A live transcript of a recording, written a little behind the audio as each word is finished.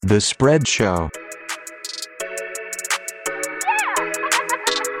The Spread Show.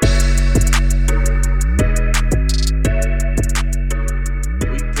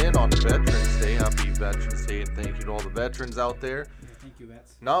 Week 10 on Veterans Day. Happy Veterans Day, and thank you to all the veterans out there. Yeah, thank you,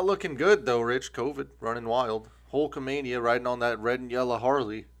 Vets. Not looking good, though, Rich. COVID running wild. Hulkamania riding on that red and yellow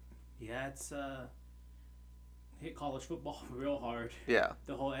Harley. Yeah, it's hit college football real hard. Yeah.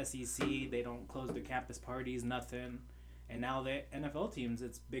 The whole SEC, they don't close the campus parties, nothing. And now the NFL teams,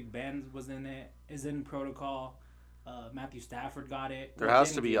 it's Big Ben is in protocol. Matthew Stafford got it. There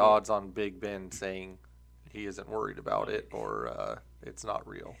has to be odds on Big Ben saying he isn't worried about it or it's not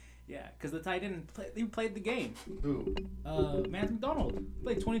real. Yeah, because the tight end he played the game. Who? Vance McDonald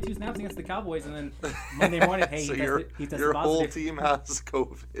played 22 snaps against the Cowboys, and then Monday morning, hey, So he tested your whole positive. team has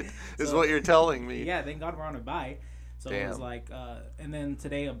COVID, is So- what you're telling me. Yeah, thank God we're on a bye. So it was Damn. like, and then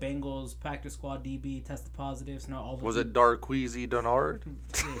today a Bengals practice squad DB tested positive. So now all the Was it Darqueezy Denard?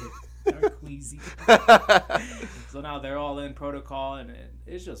 They're queasy. So now they're all in protocol, and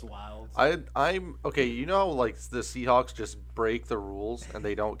it's just wild. I'm okay. You know, like the Seahawks just break the rules and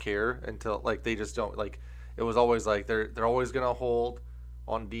they don't care until like they just don't like. It was always like they're always gonna hold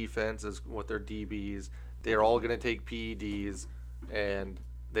on defense as with their DBs. They're all gonna take PEDs, and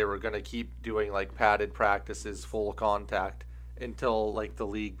they were gonna keep doing like padded practices, full contact until like the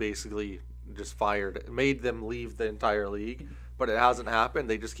league basically just made them leave the entire league. But it hasn't happened.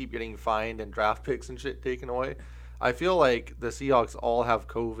 They just keep getting fined and draft picks and shit taken away. I feel like the Seahawks all have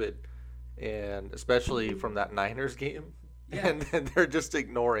COVID, and especially from that Niners game, Yeah. and they're just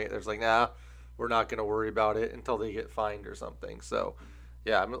ignoring it. They're just like, nah, we're not going to worry about it until they get fined or something. So,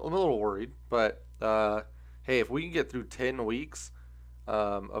 yeah, I'm a little worried. But, hey, if we can get through 10 weeks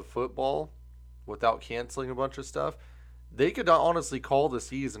of football without canceling a bunch of stuff, they could honestly call the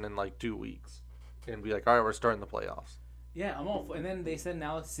season in like 2 weeks and be like, all right, we're starting the playoffs. Yeah, I'm all for. And then they said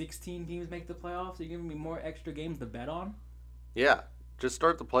now 16 teams make the playoffs. You're giving me more extra games to bet on. Yeah, just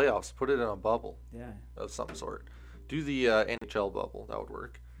start the playoffs. Put it in a bubble Yeah, of some sort. Do the NHL bubble. That would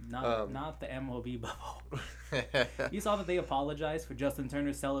work. not the MLB bubble. You saw that they apologized for Justin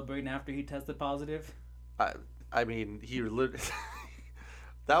Turner celebrating after he tested positive. I mean,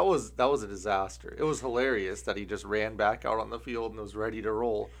 that was a disaster. It was hilarious that he just ran back out on the field and was ready to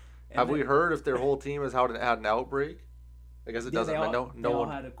roll. And Have we then- heard if their whole team has had an outbreak? I guess it doesn't. They all, no they all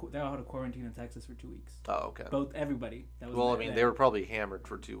one. had a quarantine in Texas for 2 weeks. Oh, okay. Everybody. That was Well, I there. mean, they were probably hammered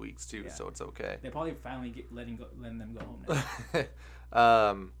for 2 weeks too, Yeah. so it's okay. They probably finally letting them go home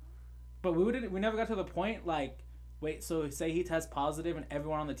now. But we never got to the point like, wait, so say he tests positive and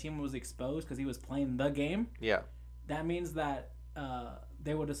everyone on the team was exposed because he was playing the game. Yeah. That means that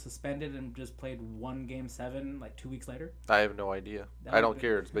they would have suspended and just played one game 7 like 2 weeks later. I have no idea. That I don't would've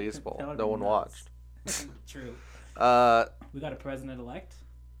care. been- It's baseball. that would've No been one nuts. watched. True. Uh, We got a president elect,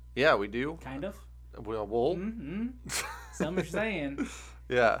 yeah, we do. kind of. Well, Mm-hmm. Some are saying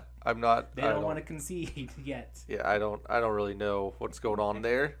yeah, I'm not. they don't want to concede yet. Yeah, I don't really know what's going on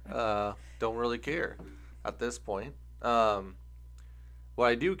there. Don't really care at this point. What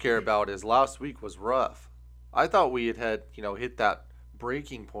I do care about is last week was rough. I thought we had hit that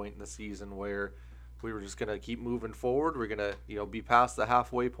breaking point in the season where we were just gonna keep moving forward. We're gonna be past the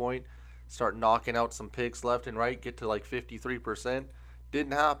halfway point, start knocking out some picks left and right, get to like 53%.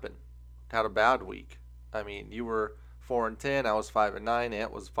 Didn't happen. Had a bad week. I mean, you were 4-10. I was 5-9.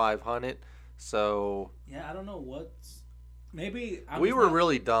 Ant was 500. So Yeah, I don't know what's. Maybe we were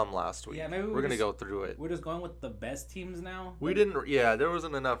really dumb last week. Yeah, maybe we're gonna go through it. We're just going with the best teams now. We didn't. Yeah, there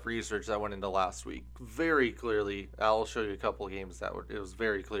wasn't enough research that went into last week. Very clearly, I'll show you a couple of games it was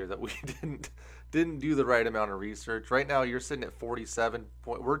very clear that we didn't do the right amount of research. Right now, you're sitting at 47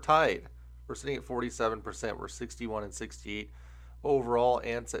 point. We're tied. We're sitting at 47%. We're 61 and 68 overall.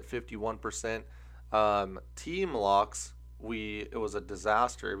 Ants at 51%. Team locks. It was a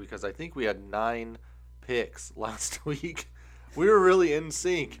disaster because I think we had 9 picks last week. We were really in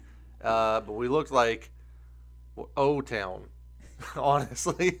sync, but we looked like O-Town,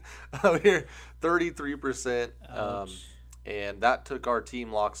 honestly. We're 33%, Ouch. and that took our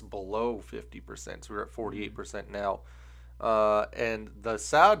team locks below 50%, so we're at 48% now. And the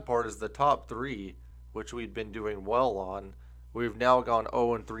sad part is the top 3, which we'd been doing well on, we've now gone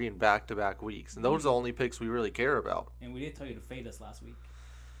 0-3 in back-to-back weeks, and those are the only picks we really care about. And we did tell you to fade us last week.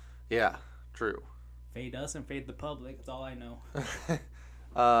 Yeah, true. Fade us and fade the public. That's all I know.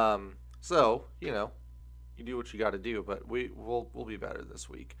 So you do what you got to do, but we'll be better this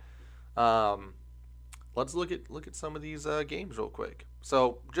week. Let's look at some of these games real quick.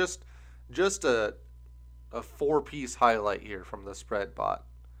 So just a 4-piece highlight here from the spread bot.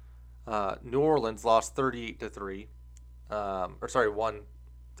 New Orleans lost 38-3. Won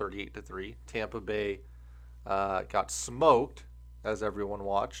 38-3. Tampa Bay got smoked, as everyone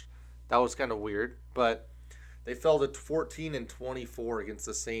watched. That was kind of weird, but they fell to 14-24 against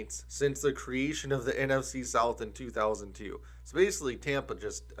the Saints since the creation of the NFC South in 2002. So basically, Tampa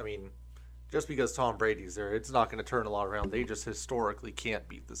just because Tom Brady's there, it's not going to turn a lot around. They just historically can't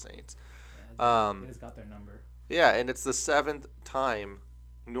beat the Saints. They just got their number. Yeah, and it's the 7th time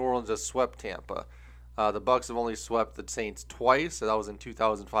New Orleans has swept Tampa. The Bucs have only swept the Saints twice. So that was in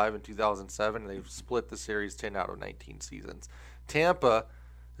 2005 and 2007. And they've split the series 10 out of 19 seasons. Tampa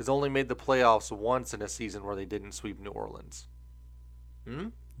has only made the playoffs once in a season where they didn't sweep New Orleans.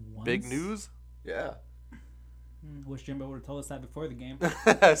 Big news? Yeah. Wish Jimbo would have told us that before the game.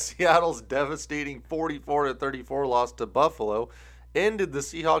 Seattle's devastating 44-34 loss to Buffalo ended the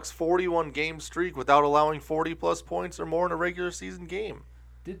Seahawks' 41-game streak without allowing 40-plus points or more in a regular season game.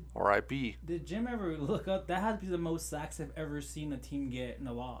 R.I.P. Did Jim ever look up? That has to be the most sacks I've ever seen a team get in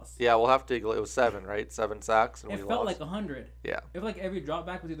a loss. Yeah, we'll have to. It was 7, right? 7 sacks, and we felt like 100. Yeah. It felt like every drop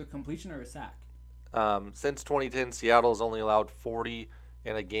back was either completion or a sack. Since 2010, Seattle's only allowed 40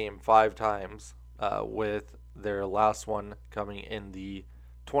 in a game 5 times, with their last one coming in the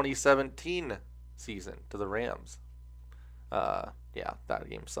 2017 season to the Rams. Yeah, that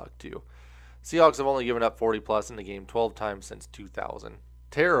game sucked too. Seahawks have only given up 40-plus in the game 12 times since 2000.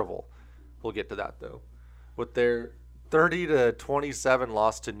 Terrible. We'll get to that, though. With their 30-27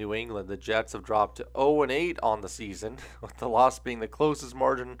 loss to New England, the Jets have dropped to 0-8 on the season, with the loss being the closest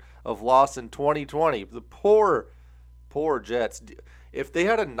margin of loss in 2020. The poor Jets. If they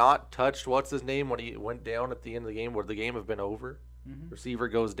had not touched what's his name when he went down at the end of the game, would the game have been over? Receiver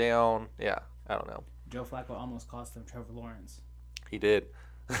goes down. Yeah, I don't know. Joe Flacco almost cost them Trevor Lawrence. He did.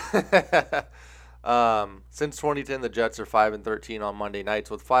 Since 2010, the Jets are 5-13 on Monday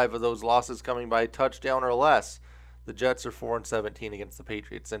nights, with 5 of those losses coming by a touchdown or less. The Jets are 4-17 against the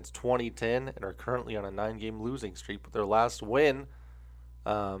Patriots since 2010 and are currently on a 9-game losing streak, with their last win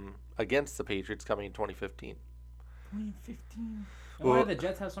against the Patriots coming in 2015. 2015? Why do the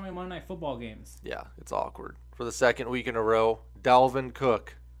Jets have so many Monday Night Football games? Yeah, it's awkward. For the second week in a row, Dalvin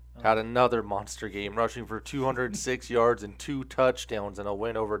Cook had another monster game, rushing for 206 yards and 2 touchdowns in a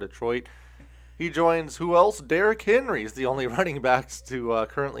win over Detroit. He joins, who else? Derrick Henry is the only running backs to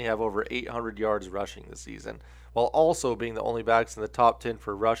currently have over 800 yards rushing this season, while also being the only backs in the top 10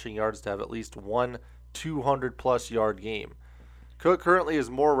 for rushing yards to have at least one 200-plus yard game. Cook currently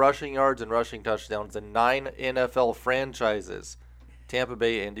has more rushing yards and rushing touchdowns than 9 NFL franchises. Tampa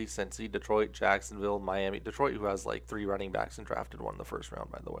Bay, Indy, Cincy, Detroit, Jacksonville, Miami. Detroit, who has like 3 running backs and drafted one in the first round,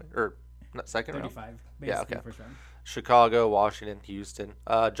 by the way. Or not second 35, round? Yeah, okay. First round. Chicago, Washington, Houston.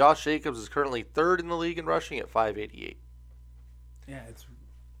 Josh Jacobs is currently 3rd in the league in rushing at 588. Yeah.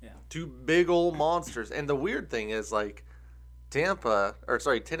 2 big old monsters. And the weird thing is, like,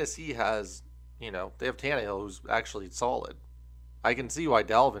 Tennessee has, they have Tannehill, who's actually solid. I can see why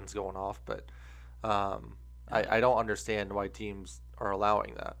Dalvin's going off, but I don't understand why teams are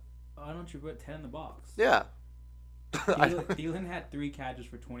allowing that. Why don't you put 10 in the box? Yeah. Thielen had 3 catches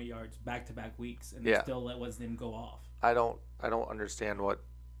for 20 yards back-to-back weeks, and still let them go off. I don't understand what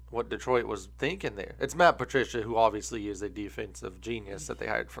Detroit was thinking there. It's Matt Patricia, who obviously is a defensive genius that they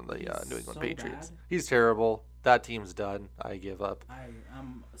hired from the New England Patriots. Bad. He's terrible. That team's done. I give up.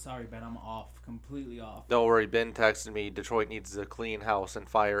 I'm sorry, Ben. I'm off. Completely off. Don't worry. Ben texted me, Detroit needs to clean house and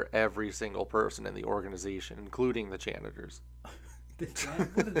fire every single person in the organization, including the janitors.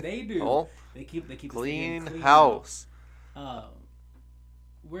 What did they do? Oh, they keep clean house.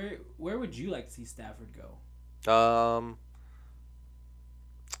 Where would you like to see Stafford go?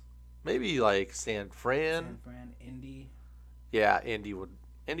 Maybe like San Fran, Indy. Yeah, Indy would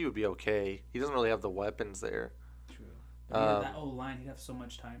be okay. He doesn't really have the weapons there. True. But that O-line, he'd have so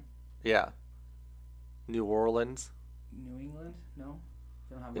much time. Yeah. New Orleans. New England? No,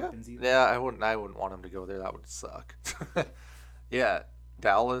 they don't have weapons either. Yeah, I wouldn't want him to go there. That would suck. Yeah,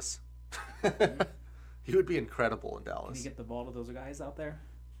 Dallas. He would be incredible in Dallas. Can he get the ball to those guys out there?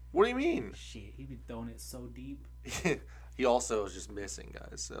 What do you mean? Shit, he'd be throwing it so deep. He also is just missing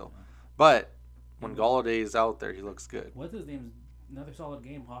guys. So, but when Galladay is out there, he looks good. What's his name? Another solid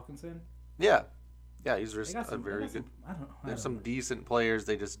game, Hawkinson. Yeah, he's just very good. I don't know. There's some decent players.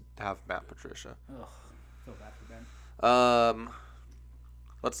 They just have Matt Patricia. Ugh, feel bad for Ben.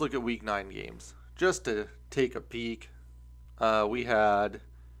 Let's look at Week 9 games just to take a peek. We had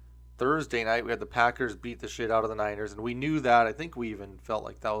Thursday night. We had the Packers beat the shit out of the Niners, and we knew that. I think we even felt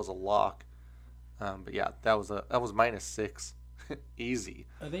like that was a lock. But yeah, that was -6, easy.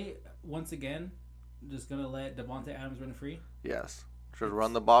 Are they once again just gonna let Devontae Adams run free? Yes, should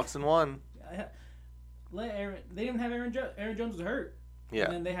run the box and won. Let Aaron. They didn't have Aaron Jones was hurt. Yeah.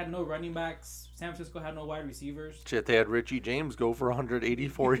 And then they had no running backs. San Francisco had no wide receivers. Shit, they had Richie James go for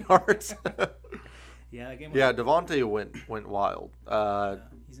 184 yards. Yeah, that game. Yeah, Devontae went wild.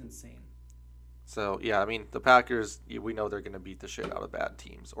 He's insane. So yeah, I mean the Packers. We know they're going to beat the shit out of bad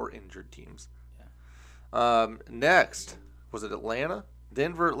teams or injured teams. Yeah. Next, was it Atlanta?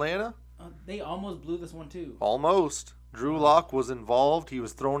 Denver, Atlanta. They almost blew this one too. Almost. Drew Lock was involved. He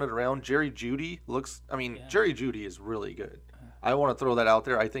was throwing it around. Jerry Jeudy looks. I mean, Jerry Jeudy is really good. I want to throw that out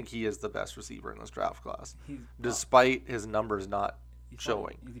there. I think he is the best receiver in this draft class, despite his numbers not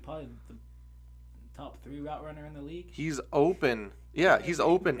showing. Is he probably the top 3 route runner in the league? He's open. Yeah, he's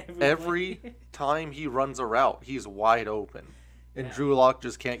open every time he runs a route. He's wide open, and Drew Lock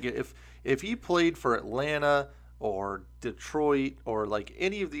just can't get. If he played for Atlanta or Detroit or like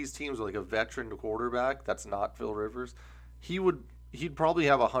any of these teams with like a veteran quarterback that's not Phil Rivers, he'd probably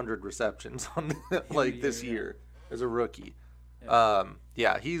have 100 receptions on like this year as a rookie.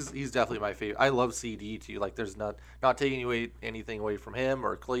 Yeah, he's definitely my favorite. I love CD too. Like, there's not taking anything away from him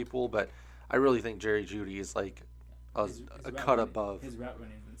or Claypool, but I really think Jerry Jeudy is like a cut above. His route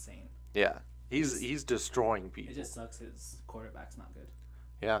running is insane. Yeah, he's destroying people. It just sucks his quarterback's not good.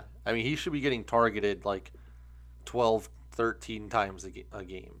 Yeah, I mean he should be getting targeted like 12, 13 times a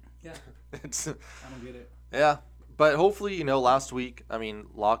game. Yeah, I don't get it. Yeah, but hopefully last week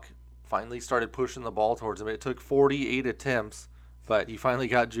Locke finally started pushing the ball towards him. It took 48 attempts. But he finally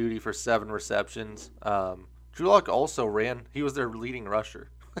got Jeudy for 7 receptions. Drew Lock also ran. He was their leading rusher.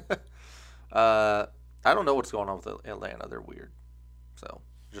 I don't know what's going on with Atlanta. They're weird. So,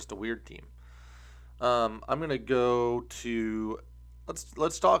 just a weird team. I'm going to go to...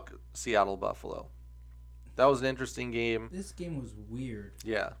 Let's talk Seattle-Buffalo. That was an interesting game. This game was weird.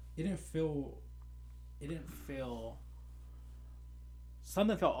 Yeah. It didn't feel...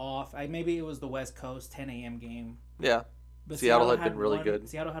 Something felt off. Maybe it was the West Coast 10 a.m. game. Yeah. But Seattle had been really good.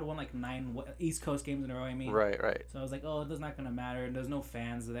 Seattle had won like 9 East Coast games in a row, Right. So I was like, oh, it's not going to matter. There's no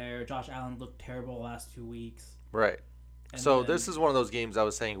fans there. Josh Allen looked terrible the last 2 weeks. Right. So this is one of those games I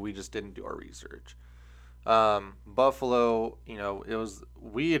was saying we just didn't do our research. Buffalo,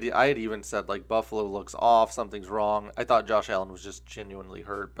 I had even said, like, Buffalo looks off, something's wrong. I thought Josh Allen was just genuinely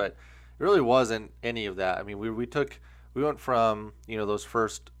hurt, but it really wasn't any of that. I mean, we went from, those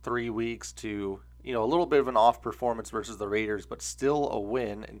first 3 weeks to... a little bit of an off performance versus the Raiders, but still a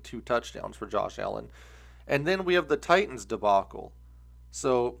win and 2 touchdowns for Josh Allen. And then we have the Titans debacle.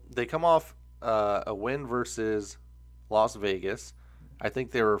 So they come off a win versus Las Vegas. I think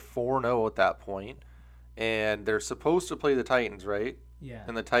they were 4-0 at that point. And they're supposed to play the Titans, right? Yeah.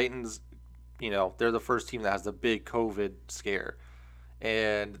 And the Titans, they're the first team that has the big COVID scare.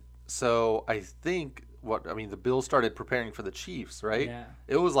 And so I think... the Bills started preparing for the Chiefs, right? Yeah.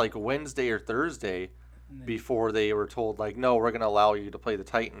 It was like Wednesday or Thursday before they were told, like, no, we're going to allow you to play the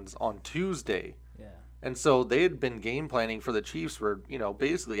Titans on Tuesday. Yeah. And so they had been game planning for the Chiefs for,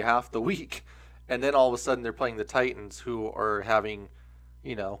 basically half the week. And then all of a sudden they're playing the Titans, who are having,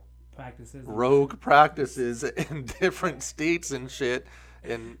 rogue practices in different states and shit.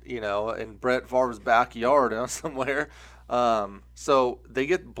 And, in Brett Favre's backyard somewhere. So they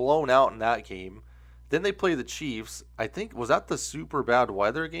get blown out in that game. Then they play the Chiefs. I think, was that the super bad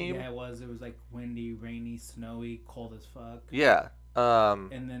weather game? Yeah, it was. It was like windy, rainy, snowy, cold as fuck. Yeah.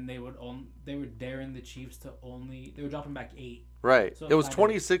 And then they were daring the Chiefs to they were dropping back 8. Right. So it was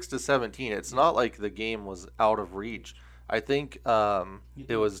 26-17. It's not like the game was out of reach. I think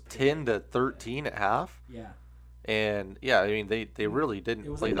it was 10-13 at half. Yeah. And yeah, they really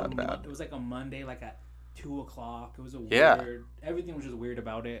didn't play that bad. It was like a Monday, like at 2:00. It was weird. Everything was just weird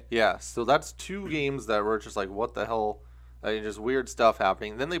about it. Yeah, so that's 2 games that were just like, what the hell? Just weird stuff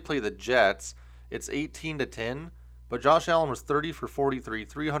happening. Then they play the Jets. It's 18-10, but Josh Allen was 30 for 43,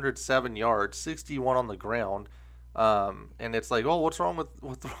 307 yards, 61 on the ground. And it's like, oh, what's wrong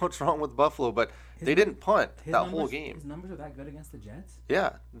with Buffalo? But they didn't punt that whole game. His numbers are that good against the Jets?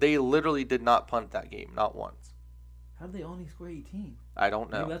 Yeah, they literally did not punt that game, not once. How did they only score 18? I don't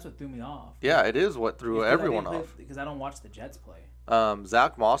know. Maybe that's what threw me off. Yeah, it is what threw everyone off. Because I don't watch the Jets play.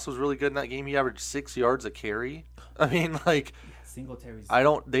 Zach Moss was really good in that game. He averaged 6 yards a carry. Singletary's.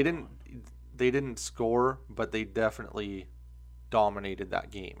 They didn't score, but they definitely dominated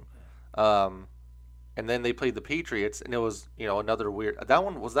that game. And then they played the Patriots, and it was another weird. That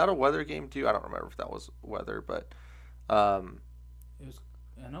one, was that a weather game too? I don't remember if that was weather, but it was.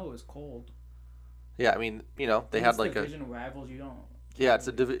 I know it was cold. Yeah, they had like division rivals. You don't. Yeah, it's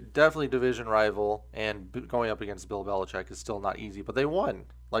a definitely division rival, and going up against Bill Belichick is still not easy. But they won.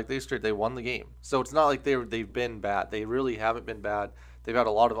 Like they won the game. So it's not like they've been bad. They really haven't been bad. They've had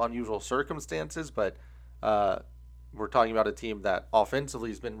a lot of unusual circumstances, but we're talking about a team that offensively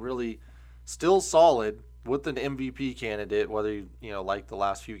has been really still solid with an MVP candidate, whether you like the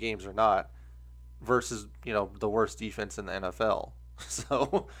last few games or not, versus the worst defense in the NFL.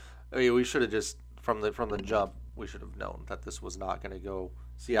 So, I mean, we should have just from the jump, we should have known that this was not going to go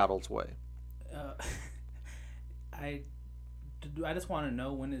Seattle's way. I just want to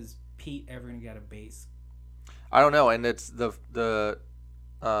know, when is Pete ever going to get a base? I don't know, and it's the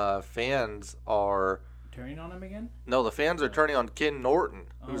fans are turning on him again. No, the fans are turning on Ken Norton,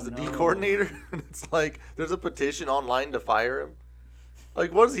 who's the D coordinator. It's like there's a petition online to fire him.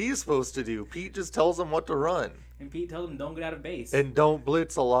 Like, what is he supposed to do? Pete just tells him what to run. And Pete tells him don't get out of base. And don't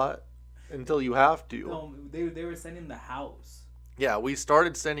blitz a lot until you have to. No, they were sending the house. Yeah, we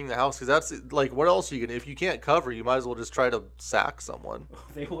started sending the house because that's like, what else are you gonna? If you can't cover, you might as well just try to sack someone.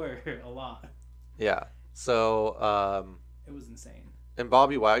 They were a lot. Yeah. So. It was insane. And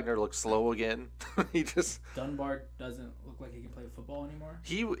Bobby Wagner looks slow again. Dunbar doesn't look like he can play football anymore.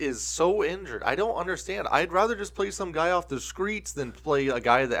 He is so injured. I don't understand. I'd rather just play some guy off the streets than play a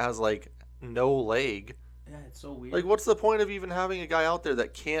guy that has like no leg. Yeah, it's so weird. Like, what's the point of even having a guy out there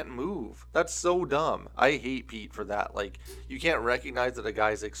that can't move? That's so dumb. I hate Pete for that. Like, you can't recognize that a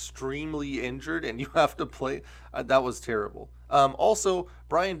guy's extremely injured and you have to play. That was terrible. Also,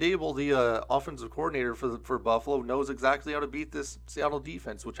 Brian Daboll, the offensive coordinator for Buffalo, knows exactly how to beat this Seattle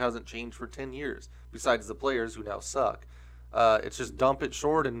defense, which hasn't changed for 10 years, besides the players who now suck. It's just dump it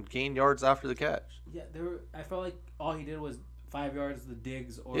short and gain yards after the catch. Yeah, I felt like all he did was 5 yards the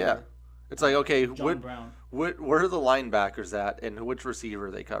Diggs or It's like, okay, John Brown. Where are the linebackers at, and which receiver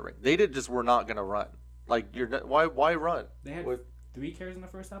are they covering? They were not going to run. Like, why run? They had 3 carries in the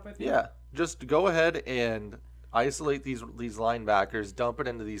first half, I think. Yeah, just go ahead and isolate these linebackers, dump it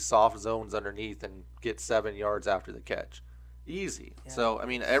into these soft zones underneath, and get 7 yards after the catch. Easy. Yeah. So, I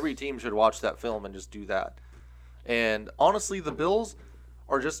mean, every team should watch that film and just do that. And honestly, the Bills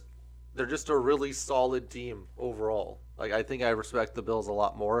they're just a really solid team overall. Like, I think I respect the Bills a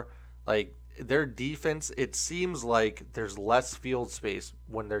lot more. Like, their defense, it seems like there's less field space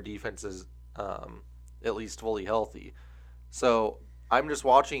when their defense is at least fully healthy. So I'm just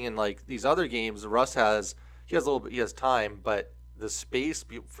watching in like these other games. Russ has time, but the space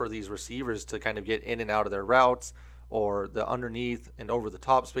for these receivers to kind of get in and out of their routes, or the underneath and over the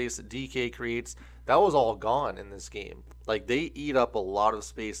top space that DK creates, that was all gone in this game. Like, they eat up a lot of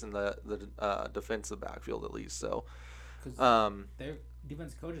space in the defensive backfield at least. So, their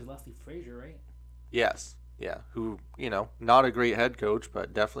defensive coach is Leslie Frazier, right? Yes. Yeah. Who, not a great head coach,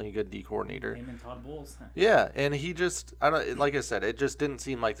 but definitely a good D coordinator. Him and Todd Bowles. Yeah, and he just, like I said, it just didn't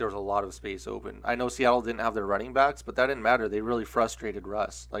seem like there was a lot of space open. I know Seattle didn't have their running backs, but that didn't matter. They really frustrated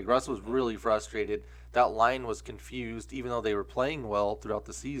Russ. Like, Russ was really frustrated. That line was confused, even though they were playing well throughout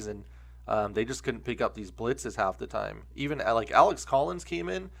the season. They just couldn't pick up these blitzes half the time. Even like Alex Collins came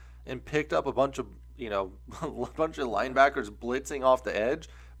in and picked up a bunch of linebackers blitzing off the edge,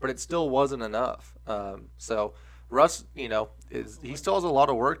 but it still wasn't enough. So Russ, he still has a lot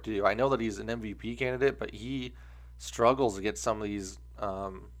of work to do. I know that he's an MVP candidate, but he struggles against some of these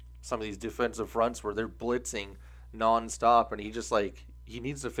defensive fronts where they're blitzing nonstop, and he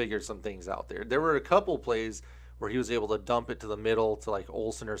needs to figure some things out there. There were a couple plays where he was able to dump it to the middle to like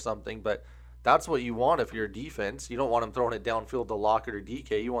Olsen or something, but that's what you want if you're a defense. You don't want him throwing it downfield to Lockett or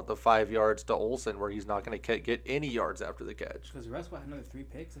DK. You want the 5 yards to Olsen where he's not going to get any yards after the catch. Because Russ had another 3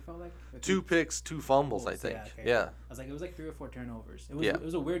 picks, it felt like? 2 picks, 2 fumbles, I think. Yeah, okay. Yeah. I was like, it was like 3 or 4 turnovers. It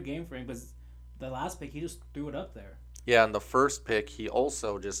was a weird game for him because the last pick, he just threw it up there. Yeah, and the first pick, he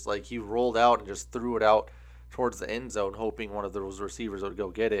also just he rolled out and just threw it out towards the end zone, hoping one of those receivers would go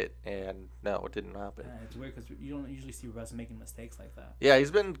get it, and no, it didn't happen. Yeah, it's weird because you don't usually see Russ making mistakes like that. Yeah, he's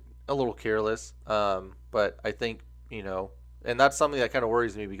been a little careless, but I think, and that's something that kind of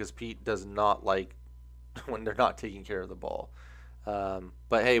worries me because Pete does not like when they're not taking care of the ball.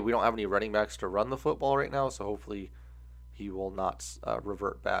 But hey, we don't have any running backs to run the football right now, so hopefully he will not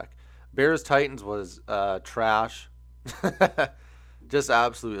revert back. Bears-Titans was trash. Just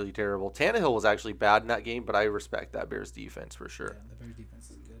absolutely terrible. Tannehill was actually bad in that game, but I respect that Bears defense for sure. Yeah, the Bears defense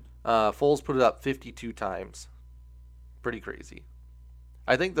is good. Foles put it up 52 times. Pretty crazy.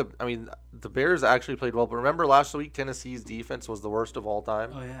 I think the Bears actually played well, but remember last week Tennessee's defense was the worst of all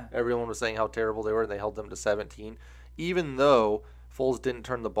time? Oh, yeah. Everyone was saying how terrible they were, and they held them to 17. Even though Foles didn't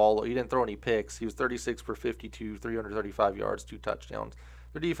turn the ball, he didn't throw any picks. He was 36 for 52, 335 yards, 2 touchdowns.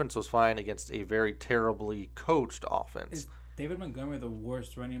 Their defense was fine against a very terribly coached offense. Is David Montgomery the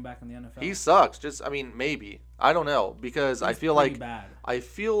worst running back in the NFL? He sucks. Maybe. I don't know, because I feel like bad.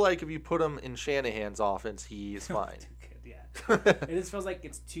 if you put him in Shanahan's offense, he's fine. Yeah. It just feels like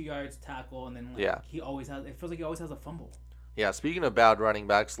it's 2 yards tackle, and then he always has. It feels like he always has a fumble. Yeah. Speaking of bad running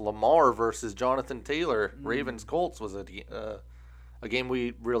backs, Lamar versus Jonathan Taylor, Ravens Colts was a game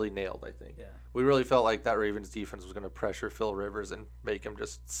we really nailed. I think. Yeah. We really felt like that Ravens defense was going to pressure Phil Rivers and make him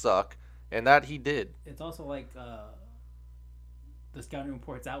just suck, and that he did. It's also like the scouting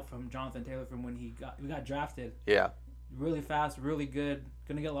reports out from Jonathan Taylor from when he got drafted. Yeah. Really fast, really good.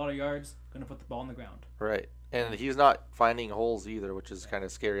 Gonna get a lot of yards. Gonna put the ball on the ground. Right, and he's not finding holes either, which is kind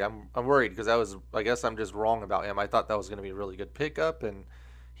of scary. I'm worried because I guess I'm just wrong about him. I thought that was going to be a really good pickup, and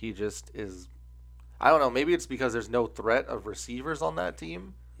he just is. I don't know. Maybe it's because there's no threat of receivers on that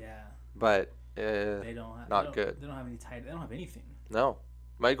team. Yeah. But they don't have, not good. They don't have any tight. They don't have anything. No,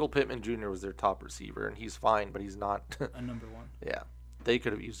 Michael Pittman Jr. was their top receiver, and he's fine, but he's not a number one. Yeah, they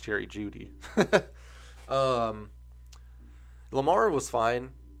could have used Jerry Jeudy. Lamar was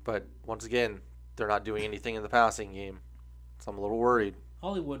fine, but once again, they're not doing anything in the passing game, so I'm a little worried.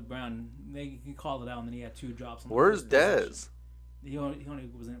 Hollywood Brown, he called it out, and then he had 2 drops. Where's Dez? He only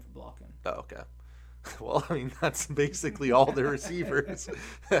was in it for blocking. Oh, okay. Well, I mean, that's basically all their receivers.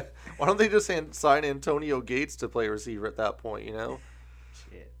 Why don't they just sign Antonio Gates to play receiver at that point, you know?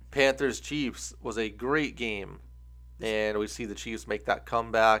 Shit. Panthers-Chiefs was a great game, and we see the Chiefs make that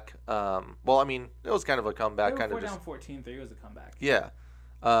comeback. Well, I mean, it was kind of a comeback. They were down 14-3. It was a comeback. Yeah.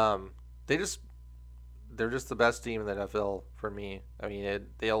 They're just the best team in the NFL for me. I mean,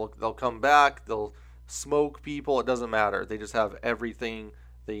 they'll come back. They'll smoke people. It doesn't matter. They just have everything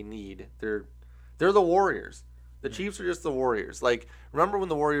they need. They're the Warriors. The Chiefs are just the Warriors. Like, remember when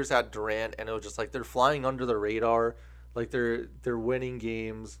the Warriors had Durant, and it was just like they're flying under the radar, like they're winning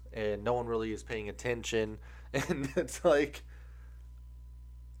games, and no one really is paying attention. And it's like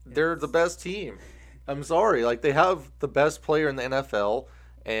they're the best team. I'm sorry. Like, they have the best player in the NFL,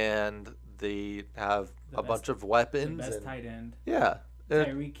 and they have a bunch of weapons. The best tight end. Yeah.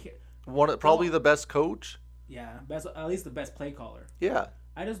 Probably the best coach. Yeah, at least the best play caller. Yeah.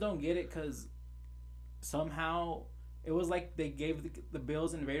 I just don't get it because somehow it was like they gave the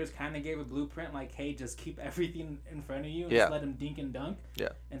Bills and Raiders kind of gave a blueprint, like, hey, just keep everything in front of you and just let them dink and dunk. Yeah.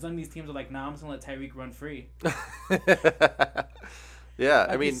 And some of these teams are like, nah, I'm just going to let Tyreek run free. Yeah, like,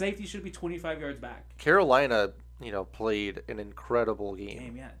 I mean, the safety should be 25 yards back. Carolina, played an incredible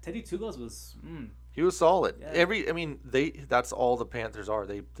game. Yeah. Teddy Two Gloves was He was solid. Yeah. That's all the Panthers are.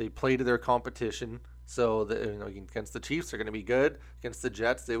 They play to their competition. So against the Chiefs, they're going to be good. Against the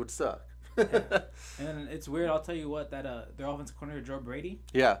Jets, they would suck. Yeah. And it's weird. I'll tell you what, that their offensive coordinator Joe Brady.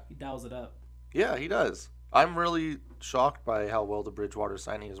 Yeah. He dials it up. Yeah, he does. I'm really shocked by how well the Bridgewater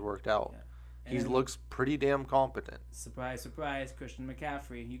signing has worked out. Yeah. He looks pretty damn competent. Surprise, surprise, Christian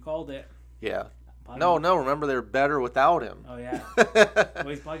McCaffrey. You called it. Yeah. No. Remember, they're better without him. Oh, yeah. Well,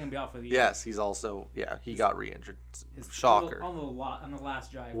 he's probably going to be out for the year. Yes, he's also, he got re-injured. Shocker. On the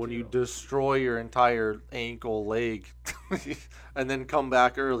last drive, when you destroy your entire ankle, leg, and then come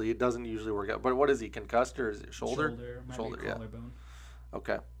back early, it doesn't usually work out. But what is he, concussed, or is it shoulder? Shoulder, yeah. Collarbone.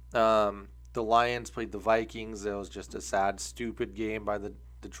 Okay. The Lions played the Vikings. It was just a sad, stupid game by the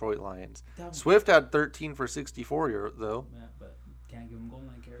Detroit Lions. Swift had 13 for 64, though. Yeah, but can't give him goal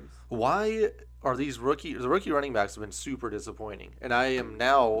line carries. Why are these the rookie running backs have been super disappointing? And I am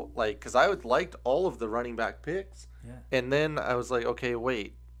now, because I liked all of the running back picks. Yeah. And then I was like, okay,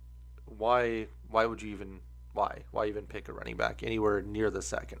 wait. Why would you even pick a running back anywhere near the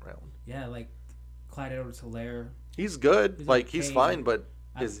second round? Yeah, like Clyde Edwards-Helaire. He's good. He's fine, but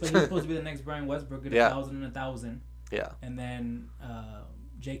he's supposed to be the next Brian Westbrook, get 1,000 and 1,000. Yeah. And then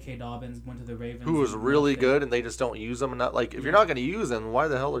J.K. Dobbins went to the Ravens. Who was really good, and they just don't use him. If you're not going to use him, why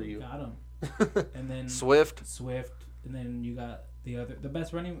the hell are you? Got him. And then Swift, and then you got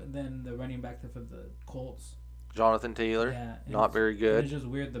the running back for the Colts. Jonathan Taylor. Yeah. Not very good. It's just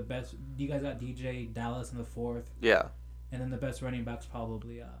weird. You guys got DJ Dallas in the 4th. Yeah. And then the best running back's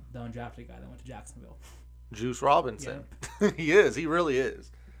probably the undrafted guy that went to Jacksonville. Juice Robinson. Yep. He is. He really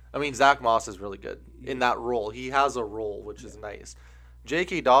is. I mean, Zach Moss is really good in that role. He has a role, which is nice.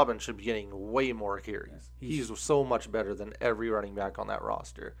 J.K. Dobbins should be getting way more carries. Yeah. He's so much better than every running back on that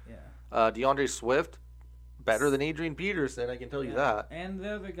roster. Yeah. DeAndre Swift, better than Adrian Peterson, I can tell you that. And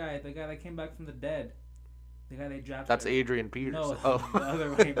the other guy, the guy that came back from the dead. The guy they drafted. That's Adrian Peterson. No, the other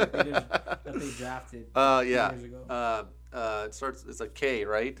running back that they drafted. Yeah. Years ago. It's a K,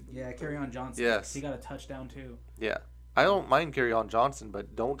 right? Yeah, Kerryon Johnson. Yes. He got a touchdown too. Yeah. I don't mind Kerryon Johnson,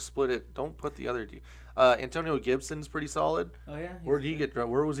 but don't split it. Don't put the other two. Antonio Gibson's pretty solid. Oh yeah.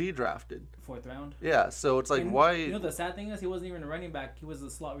 Where was he drafted? 4th round. Yeah. So it's like, why? You know, the sad thing is he wasn't even a running back. He was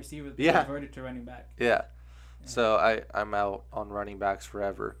a slot receiver that converted to running back. Yeah. So I'm out on running backs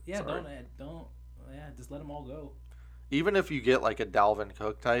forever. Yeah. Sorry. Don't. Yeah. Just let them all go. Even if you get like a Dalvin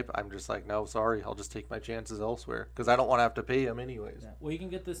Cook type, I'm just like, no, sorry, I'll just take my chances elsewhere because I don't want to have to pay him anyways. Yeah. Well, you can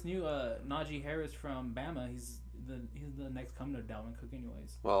get this new Najee Harris from Bama. He's the next coming to Dalvin Cook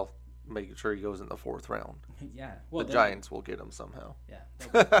anyways. Well, making sure he goes in the 4th round. Yeah. Well, the Giants will get him somehow.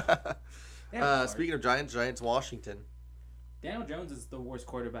 Yeah. Speaking of Giants, Washington. Daniel Jones is the worst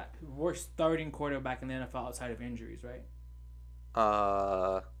starting quarterback in the NFL outside of injuries, right?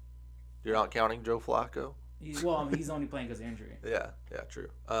 You're not counting Joe Flacco? He's only playing because of injury. Yeah, true.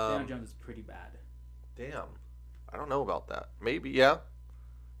 Daniel Jones is pretty bad. Damn. I don't know about that. Maybe, yeah.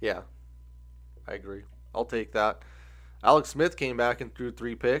 Yeah. I agree. I'll take that. Alex Smith came back and threw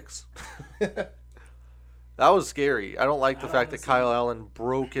 3 picks. That was scary. I don't like the fact that Kyle Allen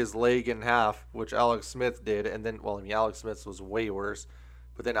broke his leg in half, which Alex Smith did, and then, Alex Smith's was way worse.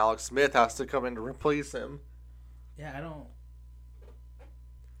 But then Alex Smith has to come in to replace him. Yeah, I don't...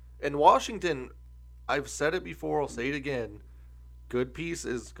 In Washington, I've said it before, I'll say it again, good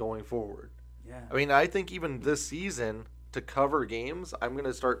pieces going forward. Yeah. I mean, I think even this season, to cover games, I'm going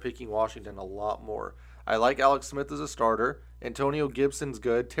to start picking Washington a lot more. I like Alex Smith as a starter. Antonio Gibson's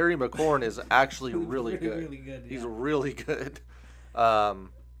good. Terry McLaurin is actually really good. Really good. He's really good.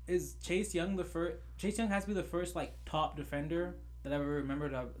 Is Chase Young the first? Chase Young has to be the first top defender that I ever remember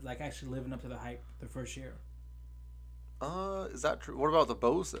to actually living up to the hype the first year. Is that true? What about the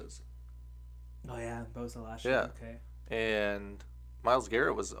Bosa's? Oh yeah, Bosa last year. Okay. And Myles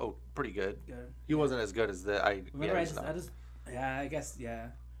Garrett was pretty good. He wasn't as good as the I guess.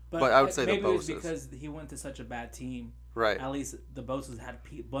 But I would say maybe the Bosa's. It was because he went to such a bad team. Right. At least the Bosa's had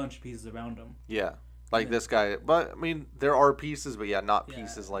a bunch of pieces around him. Yeah. This guy. But I mean, there are pieces, but not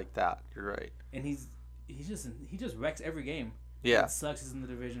pieces like that. You're right. And he just wrecks every game. Yeah. It sucks he's in the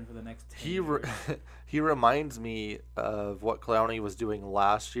division for the next 10 years. He reminds me of what Clowney was doing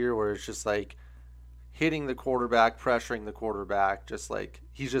last year, where it's just hitting the quarterback, pressuring the quarterback, just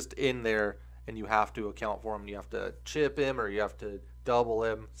he's just in there and you have to account for him. You have to chip him or you have to double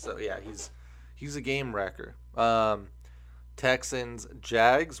him. So yeah, he's a game wrecker. Texans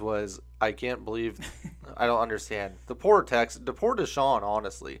Jags was, I can't believe, I don't understand. The poor Deshaun,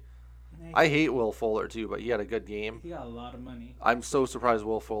 honestly. I hate Will Fuller too, but he had a good game. He got a lot of money. I'm so surprised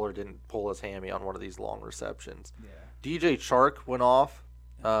Will Fuller didn't pull his hammy on one of these long receptions. Yeah. DJ Chark went off.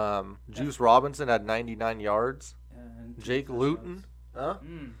 Juice Robinson had 99 yards. Jake Luton. Huh?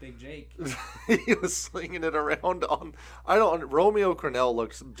 Big Jake. He was slinging it around on. Romeo Crennel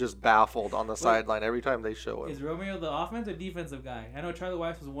looks just baffled on the sideline every time they show him. Is Romeo the offensive or defensive guy? I know Charlie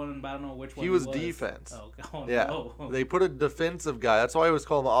Weiss was one, but I don't know which one. He was defense. Oh yeah. No. They put a defensive guy. That's why I was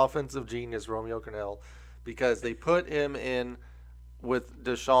called the offensive genius, Romeo Crennel, because they put him in with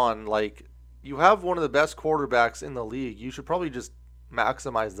Deshaun. You have one of the best quarterbacks in the league. You should probably just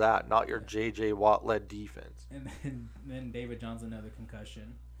maximize that, not your J.J. Watt-led defense. And then David Johnson, another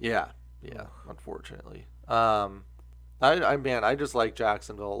concussion. Yeah, unfortunately. I just like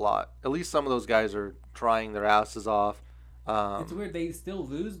Jacksonville a lot. At least some of those guys are trying their asses off. It's weird. They still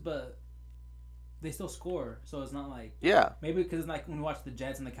lose, but they still score. So it's not maybe because when we watch the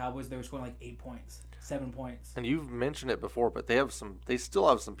Jets and the Cowboys, they were scoring 8 points, 7 points. And you've mentioned it before, but they still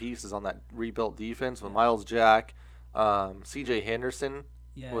have some pieces on that rebuilt defense with Myles Jack. C.J. Henderson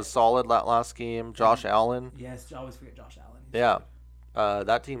was solid that last game. Josh Allen. Yes, I always forget Josh Allen. Yeah.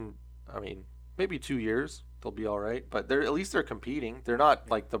 That team, maybe 2 years they'll be all right, but at least they're competing. They're not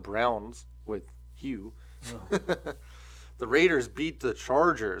like the Browns with Hugh. Oh. The Raiders beat the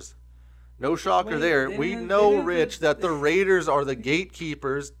Chargers. No shocker there. We know, Rich, that the Raiders are the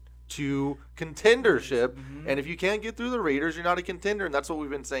gatekeepers to contendership, and if you can't get through the Raiders, you're not a contender, and that's what we've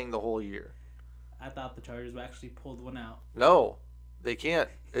been saying the whole year. I thought the Chargers actually pulled one out. No, they can't.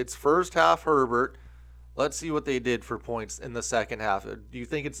 It's first half Herbert. Let's see what they did for points in the second half. Do you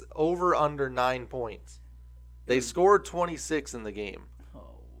think it's over under 9 points? They scored 26 in the game.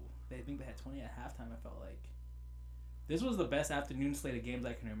 Oh, they think they had 20 at halftime, I felt like. This was the best afternoon slate of games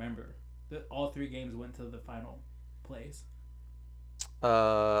I can remember. All 3 games went to the final plays.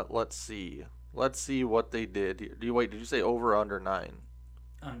 Let's see. Let's see what they did. Did you say over or under 9?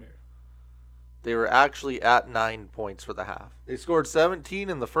 Under. They were actually at 9 points for the half. They scored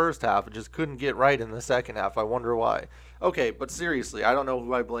 17 in the first half and just couldn't get right in the second half. I wonder why. Okay, but seriously, I don't know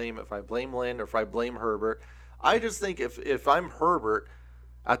who I blame. If I blame Lynn or if I blame Herbert. I just think if I'm Herbert,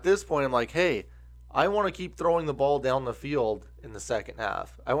 at this point I'm like, hey, I want to keep throwing the ball down the field in the second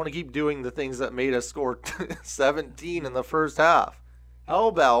half. I want to keep doing the things that made us score 17 in the first half. How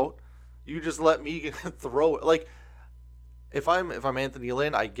about you just let me throw it? If I'm Anthony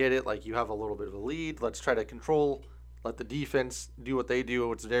Lynn, I get it. You have a little bit of a lead. Let's try to control, let the defense do what they do.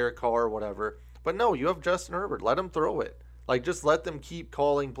 It's Derek Carr, whatever. But no, you have Justin Herbert. Let him throw it. Like, just let them keep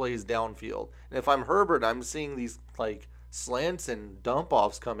calling plays downfield. And if I'm Herbert, I'm seeing these, like, slants and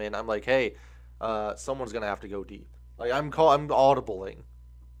dump-offs come in. I'm like, hey, someone's going to have to go deep. Like, I'm audibling.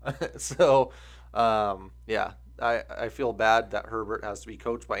 So, yeah, I feel bad that Herbert has to be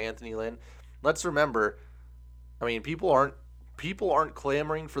coached by Anthony Lynn. Let's remember, I mean, people aren't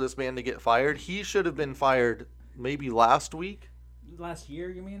clamoring for this man to get fired. He should have been fired maybe last week. Last year,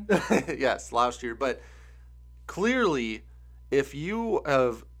 you mean? Yes, last year. But clearly, if you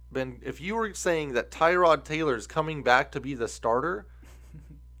were saying that Tyrod Taylor is coming back to be the starter,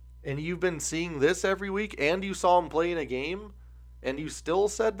 and you've been seeing this every week, and you saw him play in a game, and you still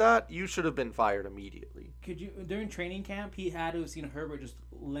said that, you should have been fired immediately. Could you, during training camp, he had to have seen Herbert just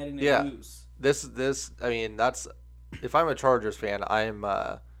letting it loose. I mean, that's, if I'm a Chargers fan, I'm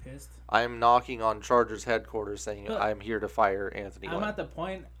pissed. I'm knocking on Chargers headquarters saying I'm here to fire Anthony Lynn. I'm at the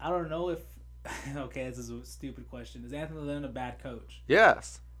point, I don't know if, okay, this is a stupid question. Is Anthony Lynn a bad coach?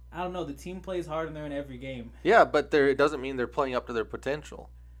 Yes. I don't know. The team plays hard and they're in every game. Yeah, but it doesn't mean they're playing up to their potential.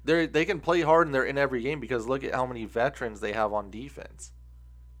 They can play hard and they're in every game because look at how many veterans they have on defense.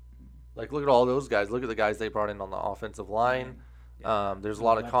 Like, look at all those guys. Look at the guys they brought in on the offensive line. Yeah. There's a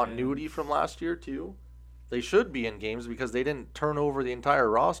lot of continuity from last year, too. They should be in games because they didn't turn over the entire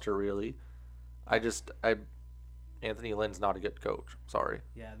roster, really. Anthony Lynn's not a good coach. Sorry.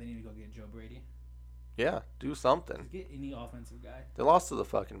 Yeah, they need to go get Joe Brady. Yeah, do something. Just get any offensive guy. They lost to the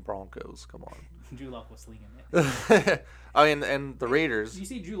fucking Broncos. Come on. Drew Lock was slinging it. I mean, and the Raiders. You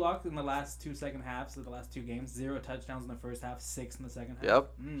see Drew Lock in the last two second halves of the last two games. 0 touchdowns in the first half, 6 in the second half.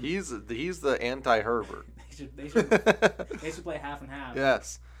 Yep. He's the anti-Herbert. they should play half and half.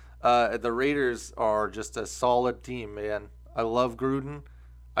 Yes. The Raiders are just a solid team, man. I love Gruden.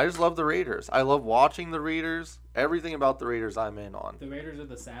 I just love the Raiders. I love watching the Raiders. Everything about the Raiders I'm in on. The Raiders are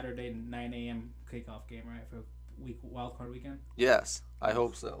the Saturday 9 a.m. kickoff game, right, for wild card weekend? Yes, I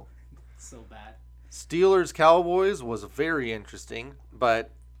hope so. So bad. Steelers-Cowboys was very interesting,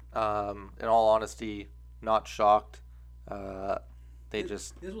 but in all honesty, not shocked.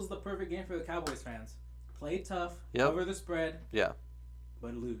 This was the perfect game for the Cowboys fans. Play tough, cover the spread,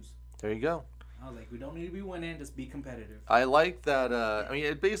 but lose. There you go. I was like, we don't need to be winning, just be competitive. I like that.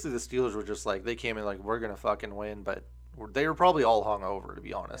 Basically the Steelers were just like, they came in like, we're going to fucking win, but they were probably all hungover, to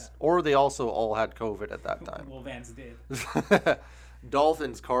be honest. Yeah. Or they also all had COVID at that time. Well, Vance did.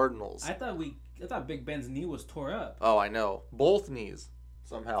 Dolphins-Cardinals. I thought Big Ben's knee was tore up. Oh, I know. Both knees,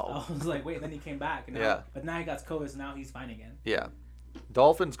 somehow. I was like, wait, then he came back. And but now he got COVID, so now he's fine again. Yeah.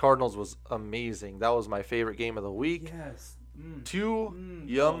 Dolphins-Cardinals was amazing. That was my favorite game of the week. Yes. Two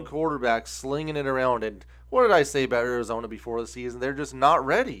young quarterbacks slinging it around. And what did I say about Arizona before the season? They're just not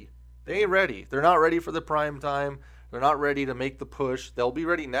ready. They ain't ready. They're not ready for the prime time. They're not ready to make the push. They'll be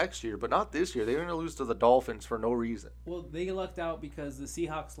ready next year, but not this year. They're going to lose to the Dolphins for no reason. Well, they lucked out because the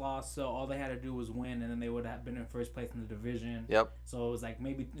Seahawks lost, so all they had to do was win, and then they would have been in first place in the division. Yep. So it was like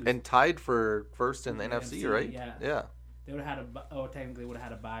and tied for first in the NFC, right? Yeah. They would have had technically would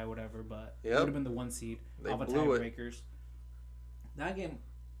have had a bye or whatever, but it would have been the 1 seed. They off of tiebreakers. That game,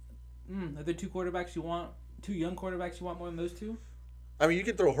 are there two young quarterbacks you want more than those two? I mean, you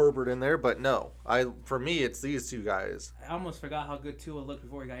could throw Herbert in there, but no. For me, it's these two guys. I almost forgot how good Tua looked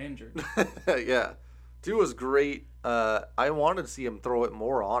before he got injured. Yeah. Tua's great. I wanted to see him throw it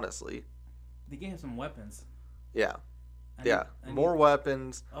more, honestly. They gave him some weapons. Yeah. More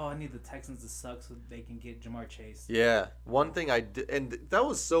weapons. Oh, I need the Texans to suck so they can get Jamar Chase. Yeah. One thing I did, and that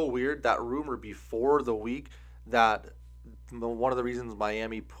was so weird, that rumor before the week that one of the reasons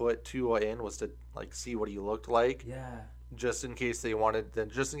Miami put Tua in was to see what he looked like. Yeah. Just in case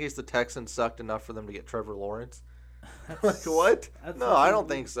the Texans sucked enough for them to get Trevor Lawrence. What? No, I don't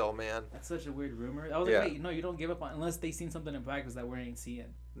think so, man. That's such a weird rumor. I was like, wait, no, you don't give up on unless they seen something in practice that we ain't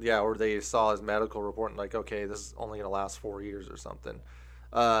seeing. Yeah, or they saw his medical report and okay, this is only going to last 4 years or something.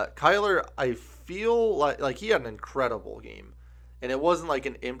 Kyler, I feel like he had an incredible game. And it wasn't like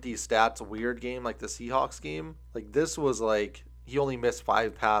an empty stats weird game like the Seahawks game. This was he only missed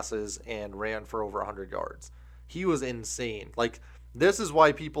 5 passes and ran for over 100 yards. He was insane. This is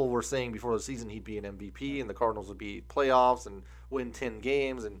why people were saying before the season he'd be an MVP and the Cardinals would be playoffs and win 10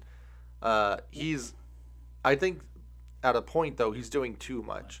 games. And I think at a point, though, he's doing too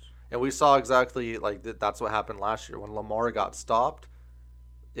much. And we saw exactly that's what happened last year. When Lamar got stopped,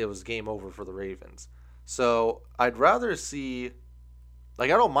 it was game over for the Ravens. So I'd rather see... I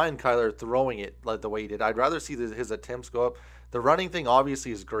don't mind Kyler throwing it the way he did. I'd rather see his attempts go up. The running thing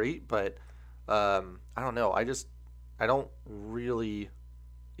obviously is great, but I don't know. I don't really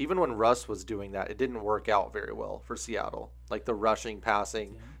even when Russ was doing that, it didn't work out very well for Seattle. Like the rushing,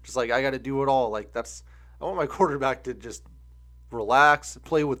 passing, just like I got to do it all. Like I want my quarterback to just relax,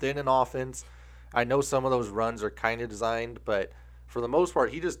 play within an offense. I know some of those runs are kind of designed, but for the most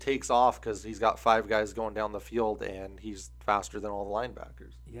part, he just takes off because he's got 5 guys going down the field and he's faster than all the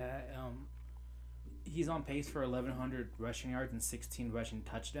linebackers. Yeah, he's on pace for 1,100 rushing yards and 16 rushing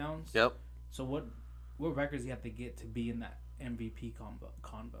touchdowns. Yep. So what records do you have to get to be in that MVP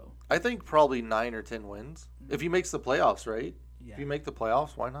combo? I think probably 9 or 10 wins. If he makes the playoffs, right? Yeah. If you make the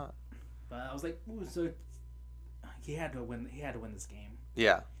playoffs, why not? But I was like, ooh, so he had to win. He had to win this game.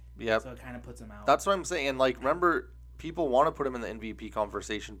 Yeah. Yep. So it kind of puts him out. That's what I'm saying. And like, remember, people want to put him in the MVP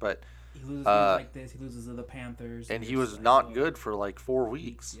conversation, but he loses games like this. He loses to the Panthers. And he was not good for like 4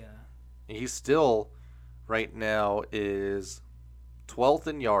 weeks. Yeah. And he's still, right now, is 12th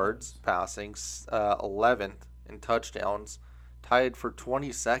in yards passing, 11th in touchdowns, tied for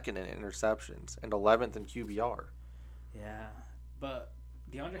 22nd in interceptions, and 11th in QBR. Yeah. But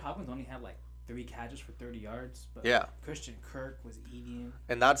DeAndre Hopkins only had like 3 catches for 30 yards. But yeah. Christian Kirk was eating.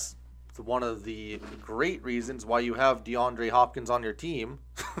 And that's one of the great reasons why you have DeAndre Hopkins on your team.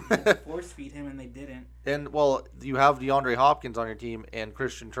 Force feed him, and they didn't. And, well, you have DeAndre Hopkins on your team, and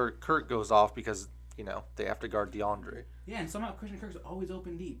Christian Kirk goes off because, they have to guard DeAndre. Yeah, and somehow Christian Kirk's always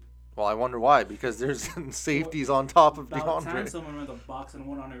open deep. Well, I wonder why, because there's safeties on top of DeAndre. About time someone runs a box and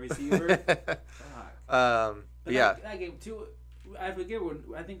 1 on a receiver. But yeah. That game, too, I forget,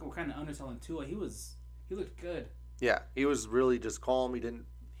 I think we're kind of underselling Tua. He looked good. Yeah, he was really just calm. He didn't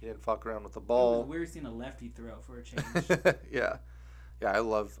fuck around with the ball. It was weird seeing a lefty throw for a change. Yeah, I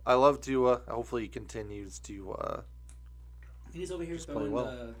love Tua. Hopefully he continues to. He's over here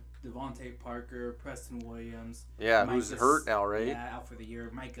throwing Devontae Parker, Preston Williams. Yeah, who's hurt now, right? Yeah, out for the year.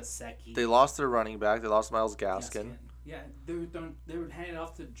 Mike Gesicki. They lost their running back. They lost Myles Gaskin. Yeah, they were handing it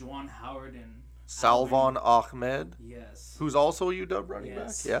off to Juwan Howard and Salvon Ahmed. Yes. Who's also a UW running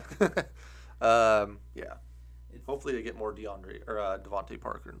back. Yeah. Yeah. Hopefully they get more DeAndre or Devontae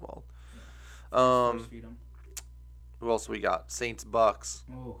Parker involved. Yeah. Who else we got? Saints Bucks.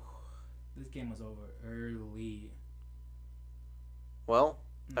 Oh, this game was over early. Well,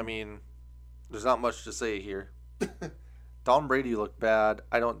 I mean, there's not much to say here. Tom Brady looked bad.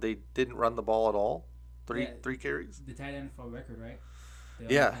 They didn't run the ball at all. Three carries. The tight end for a record, right?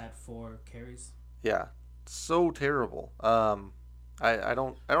 They only had 4 carries. Yeah, so terrible. I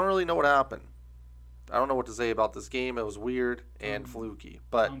don't really know what happened. I don't know what to say about this game. It was weird and fluky.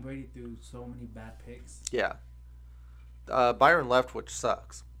 But Tom Brady threw so many bad picks. Yeah. Byron Leftwich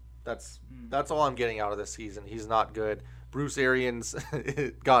sucks. That's all I'm getting out of this season. He's not good. Bruce Arians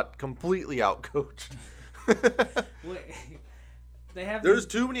got completely outcoached. There's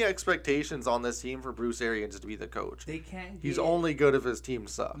too many expectations on this team for Bruce Arians to be the coach. They can't. He's only good if his team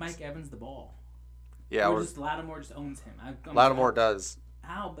sucks. Mike Evans the ball. Yeah, Lattimore just owns him. Lattimore does.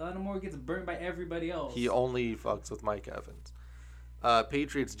 How Lattimore gets burned by everybody else. He only fucks with Mike Evans.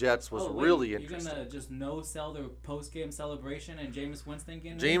 Patriots Jets was really interesting. You're gonna just no-sell their post-game celebration and Jameis Winston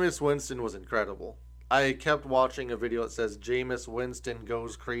getting Jameis Winston was incredible. I kept watching a video that says Jameis Winston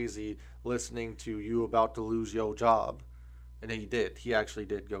goes crazy listening to you about to lose your job. And he did. He actually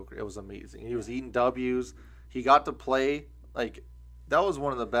did go crazy. It was amazing. He was eating W's. He got to play. Like, that was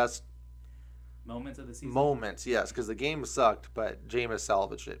one of the best moments of the season. Moments, yes, because the game sucked, but Jameis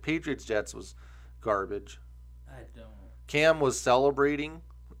salvaged it. Patriots Jets was garbage. I don't. Cam was celebrating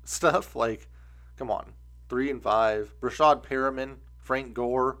stuff. Like, come on. 3-5. Rashad Perriman, Frank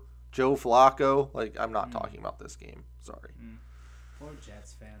Gore, Joe Flacco. Like, I'm not talking about this game. Sorry. Poor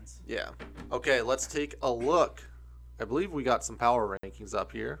Jets fans. Yeah. Okay, let's take a look. I believe we got some power rankings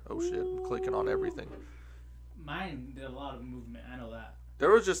up here. Oh, shit. I'm clicking on everything. Mine did a lot of movement. I know that.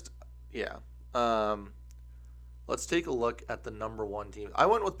 There was just, yeah. Let's take a look at the number 1 team. I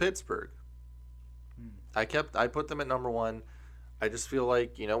went with Pittsburgh. I put them at number 1. I just feel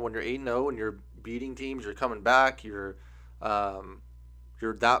like, when you're 8-0 and you're beating teams, you're coming back, you're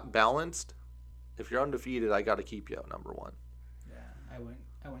that balanced. If you're undefeated, I got to keep you at number 1. Yeah, I went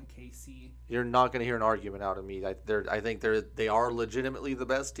KC. You're not going to hear an argument out of me. I think they are legitimately the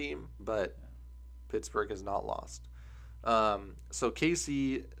best team, but Pittsburgh has not lost. So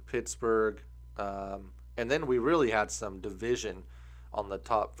KC, Pittsburgh, and then we really had some division on the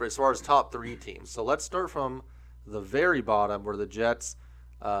top as far as top 3 teams. So let's start from the very bottom where the Jets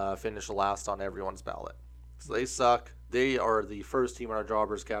finish last on everyone's ballot. So they suck. They are the first team in our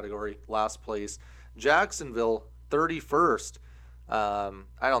jobbers category, last place. Jacksonville, 31st. I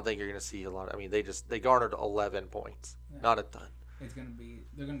don't think you're going to see a lot. I mean, they garnered 11 points, not a ton. They're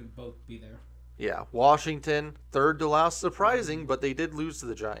going to both be there. Yeah, Washington, third to last. Surprising, but they did lose to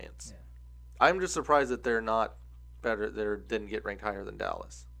the Giants. Yeah. I'm just surprised that they're not better. They didn't get ranked higher than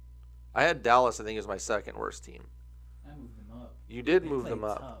Dallas. I had Dallas, I think, as my second worst team. I moved them up. You did They move played them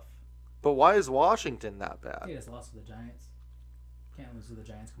up. tough. But why is Washington that bad? They just lost to the Giants. Can't lose to the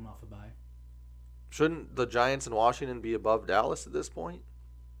Giants coming off a bye. Shouldn't the Giants and Washington be above Dallas at this point?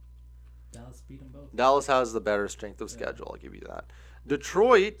 Dallas beat them both. Dallas has the better strength of schedule, I'll give you that.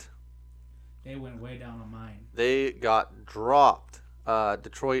 Detroit, They went way down on mine. they got dropped.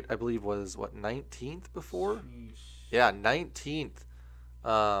 Detroit, I believe, was, 19th before? Sheesh. Yeah, 19th.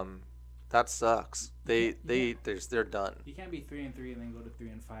 That sucks. They're done. You can't be 3-3 and then go to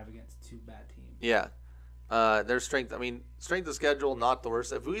 3-5 against two bad teams. Yeah. Their strength, strength of schedule, not the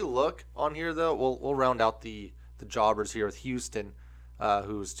worst. If we look on here, though, we'll round out the jobbers here with Houston,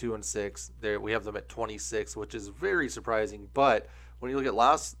 who's 2-6. We have them at 26, which is very surprising. But when you look at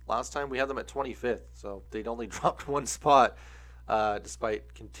last time, we had them at 25th. So they'd only dropped one spot,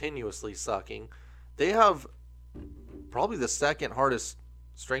 despite continuously sucking. They have probably the second hardest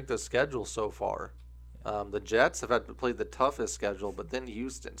strength of schedule so far. The Jets have had to play the toughest schedule, but then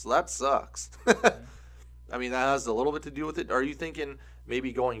Houston. So that sucks. That has a little bit to do with it. Are you thinking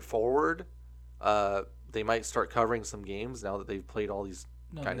maybe going forward, they might start covering some games now that they've played all these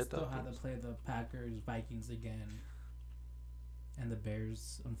kind of tough still have games? to play the Packers, Vikings again, and the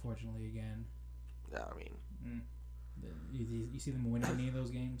Bears, unfortunately, again. Yeah, You see them winning any of those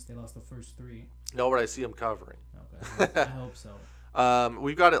games? They lost the first three. no, but I see them covering. Okay, I hope so.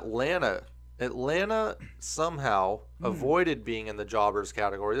 We've got Atlanta. Atlanta somehow avoided being in the jobbers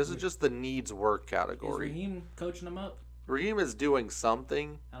category. This is just the needs work Is category. Raheem coaching them up? Raheem is doing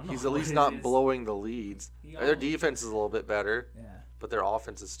something. I don't know He's at what least it not is. blowing the leads. Their defense is a little bit better, Yeah. but their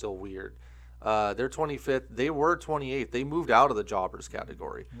offense is still weird. They're 25th. They were 28th. They moved out of the jobbers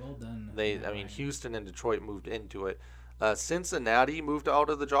category. Well done. Houston and Detroit moved into it. Cincinnati moved out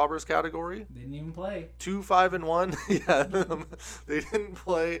of the jobbers category. Didn't even play. 2-5-1. Yeah, they didn't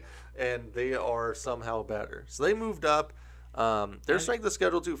play, and they are somehow better. So they moved up. Their strength of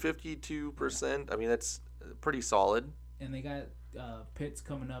schedule to 52%. That's pretty solid. And they got Pitts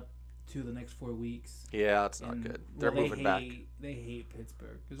coming up to the next 4 weeks. Yeah, it's not good. They're moving back. They hate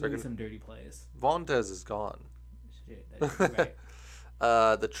Pittsburgh. There's They're really gonna- some dirty plays. Vontez is gone. Shit, that's right.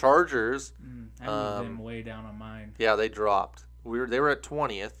 The Chargers, I moved them way down on mine. yeah, they dropped. They were at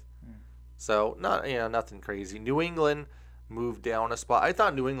 20th, so nothing crazy. New England moved down a spot. I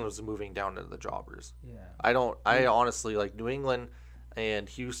thought New England was moving down to the jobbers. Yeah. I honestly like New England and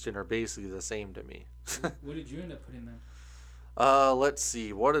Houston are basically the same to me. What did you end up putting them? Let's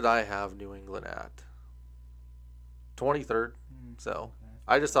see. What did I have New England at? 23rd. So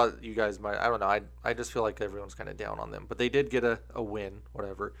I just thought you guys might. I don't know. I just feel like everyone's kind of down on them, but they did get a win.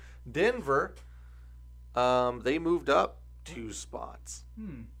 Whatever. Denver. They moved up 2 spots.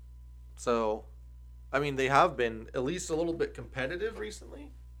 So, they have been at least a little bit competitive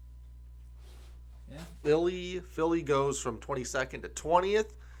recently. Yeah. Philly goes from 22nd to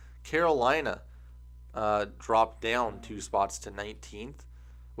 20th. Carolina dropped down 2 spots to 19th,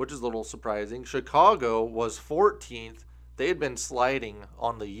 which is a little surprising. Chicago was 14th. They had been sliding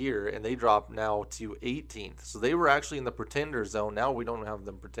on the year, and they dropped now to 18th. So they were actually in the pretender zone. Now we don't have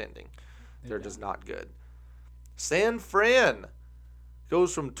them pretending. They're just not good. San Fran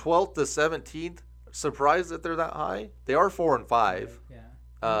goes from 12th to 17th. Surprised that they're that high. They are 4-5.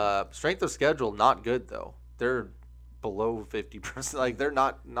 Yeah. Strength of schedule, not good though. They're below 50%. Like they're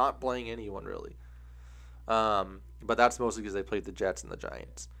not playing anyone really. But that's mostly because they played the Jets and the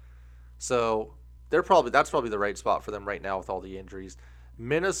Giants. So that's probably the right spot for them right now with all the injuries.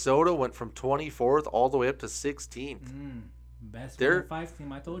 Minnesota went from 24th all the way up to 16th. Best They're- 5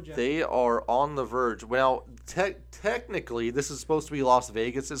 team, I told you. They are on the verge. Well, technically, this is supposed to be Las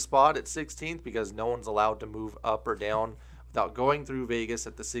Vegas' spot at 16th because no one's allowed to move up or down without going through Vegas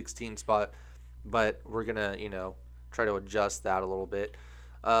at the 16th spot. But we're going to, try to adjust that a little bit.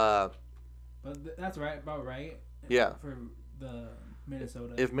 But that's about right. Yeah. For the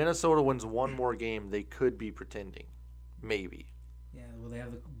Minnesota. If Minnesota wins one more game, they could be pretending. Maybe. Yeah, well, they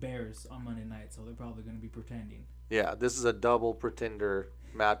have the Bears on Monday night, so they're probably going to be pretending. Yeah, this is a double pretender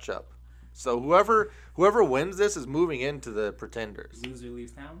matchup. So whoever wins this is moving into the pretenders. Loser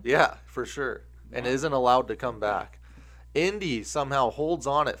leaves town? Yeah, for sure, and isn't allowed to come back. Indy somehow holds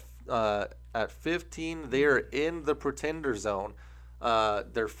on at 15. They are in the pretender zone.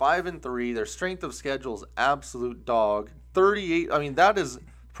 They're 5-3. Their strength of schedule is absolute dog. 38. That is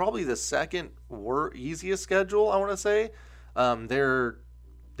probably the second easiest schedule, I want to say. They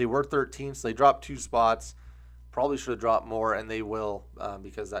were 13th, so they dropped 2 spots. Probably should have dropped more, and they will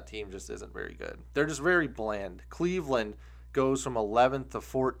because that team just isn't very good. They're just very bland. Cleveland goes from 11th to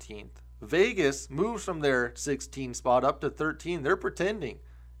 14th. Vegas moves from their 16 spot up to 13. They're pretending,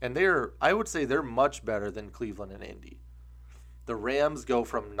 and I would say they're much better than Cleveland and Indy. The Rams go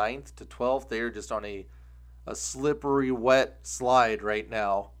from 9th to 12th. They're just on a slippery, wet slide right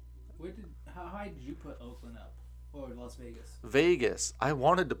now. How high did you put Oakland up, or Las Vegas? Vegas, I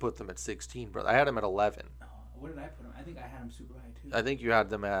wanted to put them at 16, but I had them at 11. Oh, where did I put them? I think I had them super high too. I think you had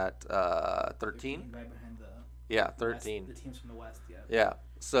them at 13. Right behind the. Yeah, 13. The teams from the West, yeah. Yeah.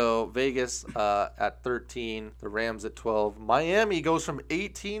 So Vegas at 13, the Rams at 12. Miami goes from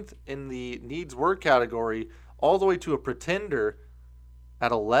 18th in the needs work category all the way to a pretender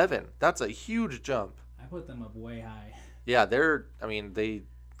at 11. That's a huge jump. I put them up way high. Yeah, they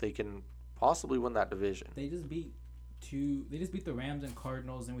can possibly win that division. They just beat the Rams and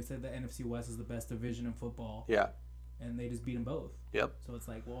Cardinals, and we said the NFC West is the best division in football. Yeah. And they just beat them both. Yep. So it's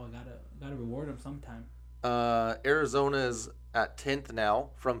like, well, I gotta reward them sometime. Arizona is at 10th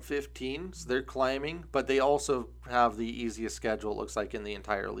now from 15, so they're climbing, but they also have the easiest schedule, it looks like, in the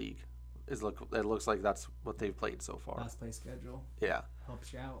entire league. It looks like that's what they've played so far. Last place schedule. Yeah.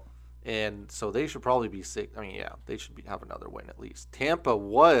 Helps you out. And so they should probably be sick. I mean, yeah, they should have another win at least. Tampa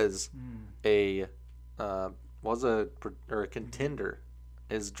was a contender,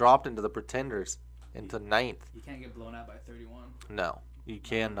 is dropped into the pretenders into 9th. You can't get blown out by 31. No, you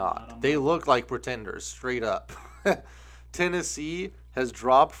cannot. They look like pretenders straight up. Tennessee has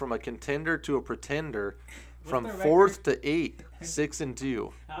dropped from a contender to a pretender from 4th to 8th,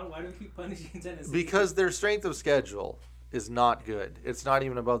 6-2. Why do we keep punishing Tennessee? Because their strength of schedule is not good. It's not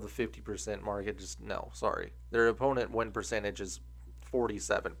even above the 50% mark. Sorry. Their opponent win percentage is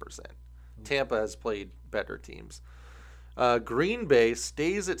 47%. Tampa has played better teams. Green Bay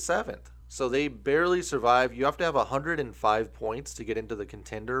stays at 7th, so they barely survive. You have to have 105 points to get into the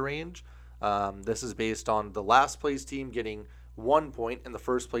contender range. This is based on the last place team getting 1 point, and the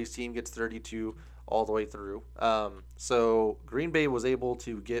first place team gets 32 all the way through. So Green Bay was able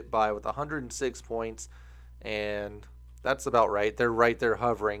to get by with 106 points, and that's about right. They're right there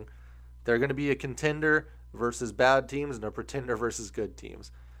hovering. They're going to be a contender versus bad teams and a pretender versus good teams.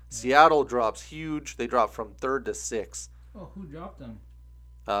 Yeah. Seattle drops huge. They drop from 3rd to 6th. Oh, who dropped them?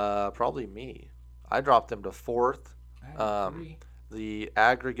 Probably me. I dropped them to 4th. I had 3. The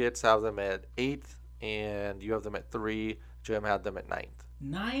aggregates have them at 8th, and you have them at 3. Jim had them at 9th.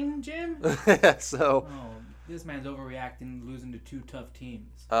 9, Jim? So. Oh, this man's overreacting, losing to 2 tough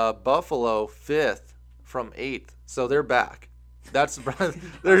teams. Buffalo 5th from 8th, so they're back.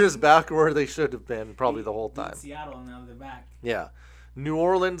 They're just back where they should have been probably the whole time. Seattle, and now they're back. Yeah. New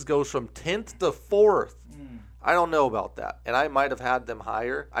Orleans goes from 10th to 4th. I don't know about that, and I might have had them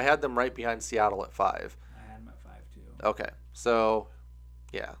higher. I had them right behind Seattle at 5. I had them at 5 too. Okay, so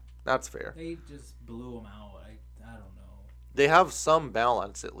yeah, that's fair. They just blew them out. I don't know. They have some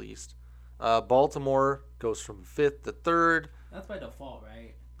balance at least. Baltimore goes from 5th to 3rd. That's by default,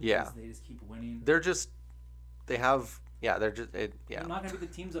 right? Yeah. They just keep winning. They're not going to be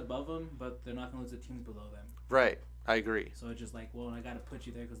the teams above them, but they're not going to lose the teams below them. Right. I agree. So it's just like, well, I got to put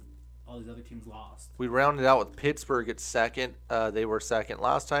you there because all these other teams lost. We rounded out with Pittsburgh at 2nd. They were 2nd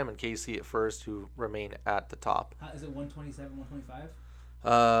last time, and KC at 1st, who remain at the top. Is it 127,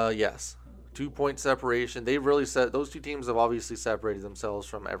 125? Yes. 2-point separation. They really those two teams have obviously separated themselves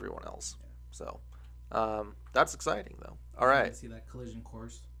from everyone else. So that's exciting, though. All right. See that collision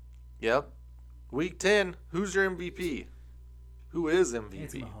course. Yep. Week 10. Who's your MVP? Who is MVP?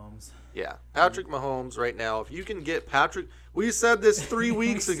 It's Mahomes. Yeah, Patrick Mahomes right now. If you can get Patrick, we said this 3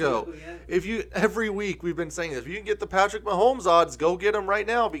 weeks ago. Every week we've been saying this. If you can get the Patrick Mahomes odds, go get him right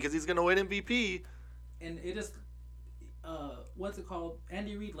now because he's going to win MVP. And it just, what's it called?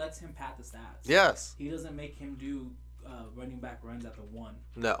 Andy Reid lets him pad the stats. Yes. He doesn't make him do running back runs at the 1.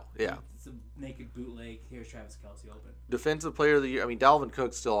 No, yeah. It's a naked bootleg. Here's Travis Kelce open. Defensive Player of the Year. I mean, Dalvin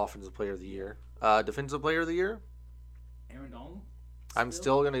Cook's still Offensive Player of the Year. Defensive Player of the Year? Aaron Donald? I'm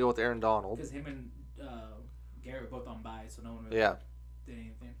still going to go with Aaron Donald. Because him and Garrett were both on bye, so no one really did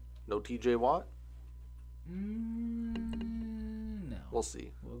anything. No TJ Watt? No. We'll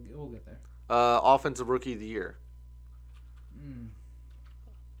see. We'll get there. Offensive Rookie of the Year.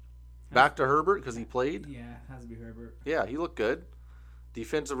 Back to Herbert because he played? Yeah, it has to be Herbert. Yeah, he looked good.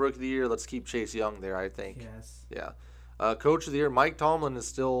 Defensive Rookie of the Year, let's keep Chase Young there, I think. Yes. Yeah. Coach of the Year, Mike Tomlin is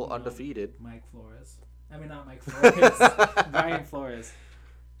still undefeated. Mike Flores. I mean, not Mike Flores. Brian Flores.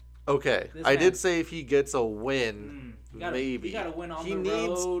 Okay. I did say if he gets a win, maybe. He got a win on the road. He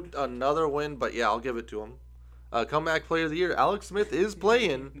needs another win, but yeah, I'll give it to him. Comeback Player of the Year, Alex Smith is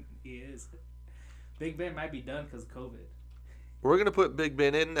playing. He is. Big Ben might be done because of COVID. We're going to put Big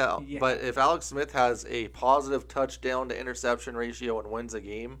Ben in now. Yeah. But if Alex Smith has a positive touchdown to interception ratio and wins a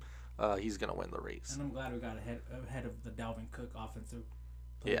game, he's going to win the race. And I'm glad we got ahead of the Dalvin Cook offensive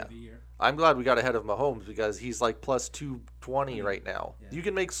player of the year. I'm glad we got ahead of Mahomes because he's like plus 220 right now. Yeah. You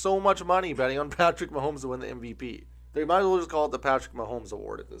can make so much money betting on Patrick Mahomes to win the MVP. They might as well just call it the Patrick Mahomes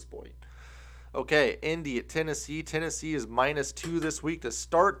Award at this point. Okay, Indy at Tennessee. Tennessee is -2 this week to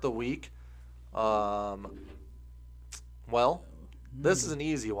start the week. Well, this is an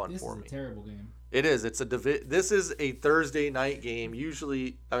easy one for me. This is a terrible game. It is. This is a Thursday night game.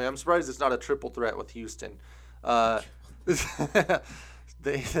 Usually, I mean, I'm surprised it's not a triple threat with Houston. The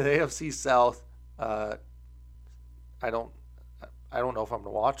AFC South. I don't know if I'm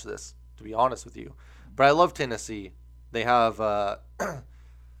gonna watch this, to be honest with you, but I love Tennessee. They have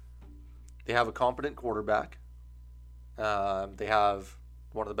they have a competent quarterback. They have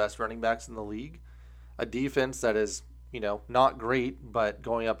one of the best running backs in the league. A defense that is, not great, but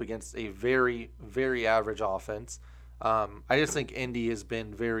going up against a very, very average offense. I just think Indy has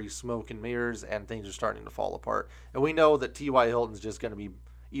been very smoke and mirrors, and things are starting to fall apart. And we know that T.Y. Hilton's just going to be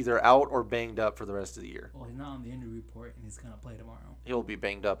either out or banged up for the rest of the year. Well, he's not on the injury report, and he's going to play tomorrow. He'll be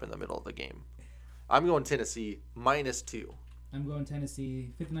banged up in the middle of the game. I'm going Tennessee -2. I'm going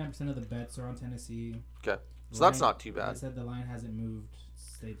Tennessee. 59% of the bets are on Tennessee. Okay. So that's not too bad. I said the line hasn't moved.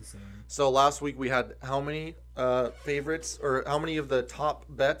 Stayed the same. So last week we had how many favorites, or how many of the top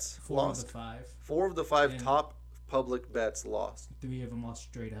bets lost? 4 of the 5. 4 of the 5 top public bets lost. 3 of them lost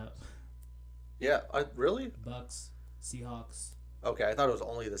straight up. Yeah, really? The Bucks, Seahawks. Okay, I thought it was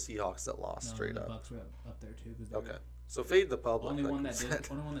only the Seahawks that lost straight up. The Bucks were up there too. Okay, so fade the public. Only one that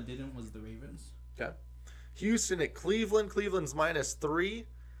didn't was the Ravens. Okay. Houston at Cleveland. Cleveland's -3,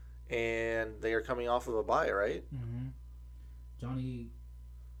 and they are coming off of a bye, right? Mm-hmm. Johnny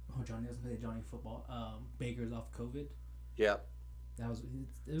doesn't play Johnny football. Baker's off COVID. Yeah. It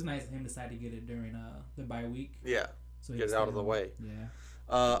was nice of him to decide to get it during the bye week. Yeah. So get it out of the way. Yeah.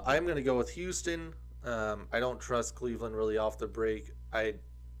 I'm going to go with Houston. I don't trust Cleveland really off the break. I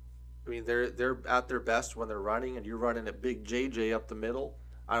mean, they're at their best when they're running, and you're running at Big JJ up the middle.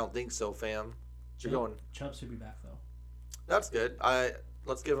 I don't think so, fam. Chubb should be back though. That's good.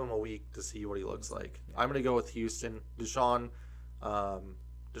 Let's give him a week to see what he looks like. Yeah. I'm going to go with Houston. Deshaun's,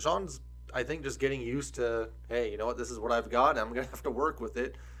 I think, just getting used to, hey, you know what? This is what I've got. I'm going to have to work with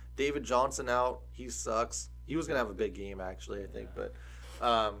it. David Johnson out. He sucks. He was going to have a big game, actually, I think. But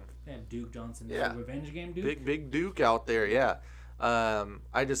Duke Johnson. Yeah. Revenge game, Duke? Big Duke out there, yeah. I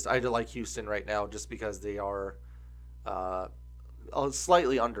like Houston right now just because they are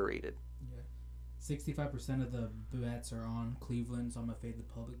slightly underrated. 65% of the bets are on Cleveland, so I'm going to fade the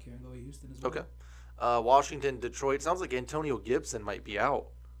public here and go with Houston as well. Okay. Washington, Detroit. Sounds like Antonio Gibson might be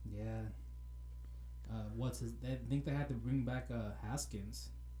out. Yeah. I think they had to bring back Haskins.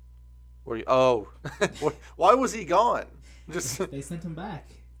 Why was he gone? They sent him back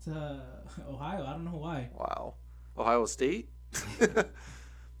to Ohio. I don't know why. Wow. Ohio State?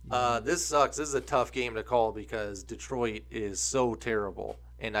 This sucks. This is a tough game to call because Detroit is so terrible.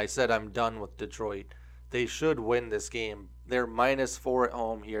 And I said I'm done with Detroit. They should win this game. They're -4 at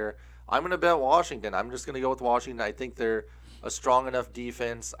home here. I'm going to bet Washington. I'm just going to go with Washington. I think they're a strong enough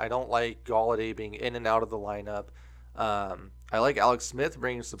defense. I don't like Galladay being in and out of the lineup. I like Alex Smith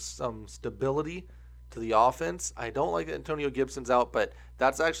bringing some stability to the offense. I don't like that Antonio Gibson's out, but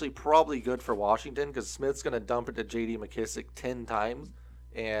that's actually probably good for Washington because Smith's going to dump it to J.D. McKissick 10 times.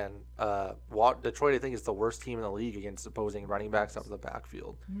 And Detroit, I think, is the worst team in the league against opposing running backs out of the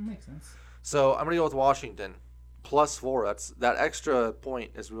backfield. Makes sense. So I'm going to go with Washington. +4. That extra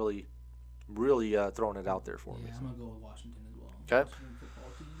point is really throwing it out there for me. Yeah, I'm going to go with Washington as well. Okay.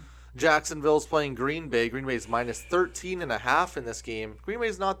 Jacksonville's playing Green Bay. Green Bay's -13.5 in this game. Green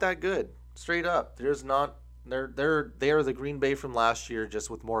Bay's not that good. Straight up. They are the Green Bay from last year, just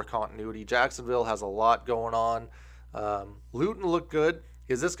with more continuity. Jacksonville has a lot going on. Luton looked good.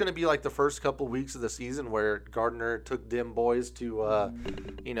 Is this going to be like the first couple weeks of the season where Gardner took them boys to a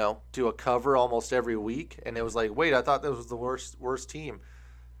cover almost every week, and it was like, wait, I thought this was the worst team.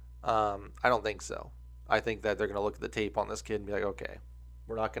 I don't think so. I think that they're going to look at the tape on this kid and be like, okay,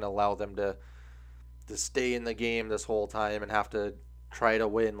 we're not going to allow them to stay in the game this whole time and have to try to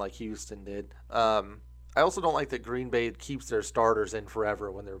win like Houston did. I also don't like that Green Bay keeps their starters in forever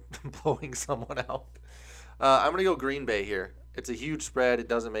when they're blowing someone out. I'm going to go Green Bay here. It's a huge spread. It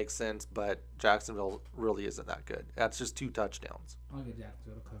doesn't make sense, but Jacksonville really isn't that good. That's just 2 touchdowns. I'll get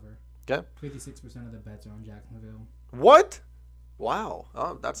Jacksonville to cover. Okay. 56% of the bets are on Jacksonville. What? Wow.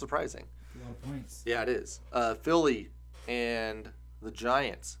 Oh, that's surprising. A lot of points. Yeah, it is. Philly and the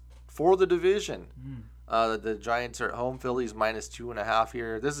Giants. for the division. The Giants are at home. Philly's -2.5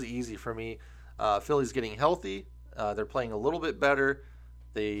 here. This is easy for me. Philly's getting healthy. They're playing a little bit better.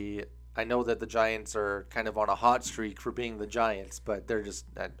 I know that the Giants are kind of on a hot streak for being the Giants, but they're just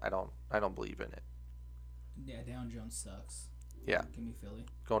I don't believe in it. Yeah, Down Jones sucks. Yeah. Give me Philly.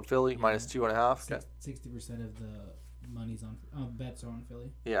 Going Philly, -2.5. 60% of the money's on bets are on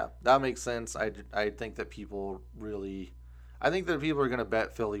Philly. Yeah, that makes sense. I think that people are going to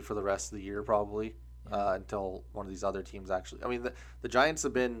bet Philly for the rest of the year probably until one of these other teams actually. I mean, the Giants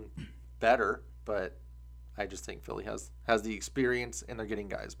have been better, but I just think Philly has the experience and they're getting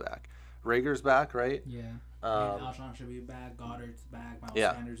guys back. Rager's back, right? Yeah. And Alshon should be back. Goddard's back. Miles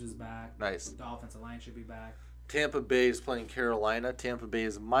Sanders is back. Nice. The offensive line should be back. Tampa Bay is playing Carolina. Tampa Bay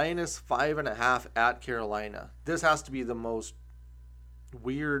is -5.5 at Carolina. This has to be the most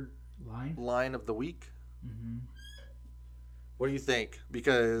weird line of the week. Mm-hmm. What do you think?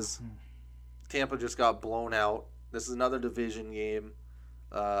 Because Tampa just got blown out. This is another division game.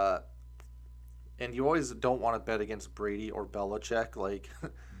 And you always don't want to bet against Brady or Belichick, like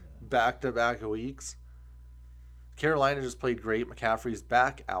back-to-back weeks. Carolina just played great. McCaffrey's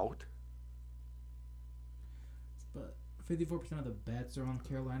back out. But 54% of the bets are on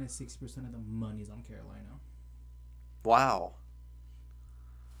Carolina. 60% of the money's on Carolina. Wow.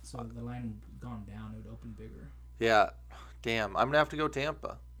 So the line gone down, it would open bigger. Yeah. Damn. I'm going to have to go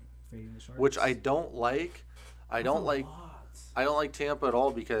Tampa. Fading the Sharks. Which I don't like. I don't like Tampa at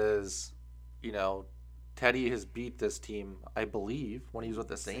all because, you know, Teddy has beat this team, I believe, when he was with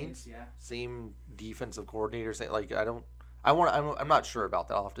the Saints. Yeah. Same defensive coordinator. Like I'm not sure about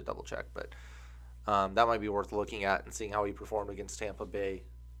that. I'll have to double check, but that might be worth looking at and seeing how he performed against Tampa Bay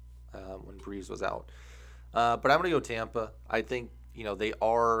when Breeze was out. But I'm going to go Tampa. I think, you know, they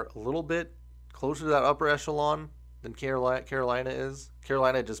are a little bit closer to that upper echelon than Carolina is.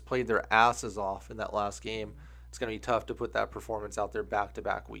 Carolina just played their asses off in that last game. It's going to be tough to put that performance out there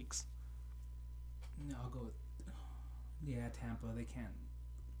back-to-back weeks. No, I'll go with Tampa. They can't.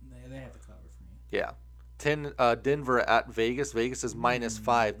 They have to cover for me. Yeah. Denver at Vegas. Vegas is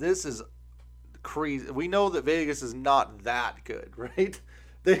 -5. This is crazy. We know that Vegas is not that good, right?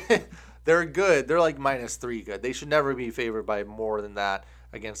 They're good. They're like -3 good. They should never be favored by more than that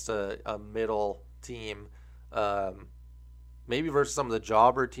against a middle team. Maybe versus some of the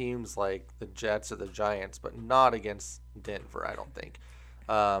jobber teams like the Jets or the Giants, but not against Denver, I don't think.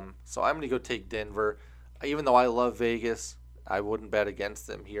 So I'm going to go take Denver. Even though I love Vegas, I wouldn't bet against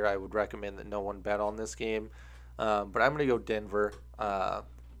them here. I would recommend that no one bet on this game. But I'm going to go Denver.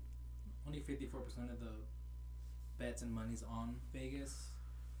 Only 54% of the bets and money's on Vegas.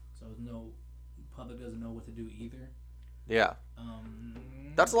 So no public doesn't know what to do either. Yeah.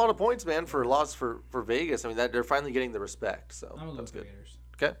 That's a lot of points, man, for loss for Vegas. I mean, they're finally getting the respect. So I'm going to that's go good. Raiders.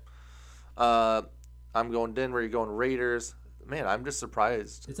 Okay. I'm going Denver. You're going Raiders. Man, I'm just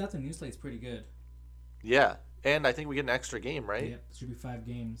surprised. It's out the new slate's pretty good. Yeah, and I think we get an extra game, right? Yep, it should be 5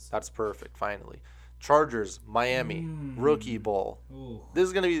 games. That's perfect, finally. Chargers, Miami, Rookie Bowl. Ooh. This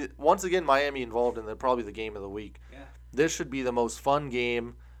is going to be, once again, Miami involved in probably the game of the week. Yeah. This should be the most fun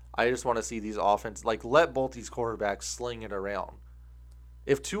game. I just want to see these offenses. Like, let both these quarterbacks sling it around.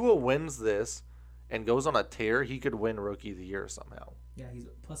 If Tua wins this and goes on a tear, he could win Rookie of the Year somehow. Yeah, he's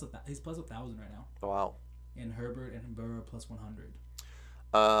plus 1,000 right now. Wow. And Herbert and Burrow plus 100.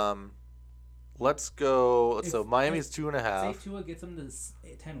 Let's go. So Miami's 2.5. Say Tua gets him to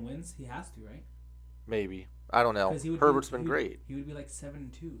 10 wins, he has to, right? Maybe. I don't know. Herbert's been great. He would be like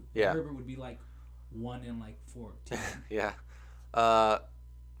 7-2. Yeah. Herbert would be like 1-14. Yeah.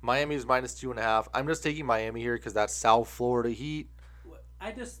 Miami's -2.5. I'm just taking Miami here because that's South Florida heat.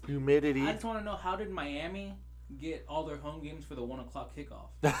 Humidity. I just want to know, how did Miami get all their home games for the 1 o'clock kickoff?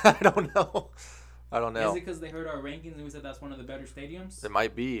 I don't know. Is it because they heard our rankings and we said that's one of the better stadiums? It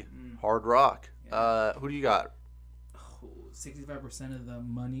might be. Hard Rock. Yeah. Who do you got? 65%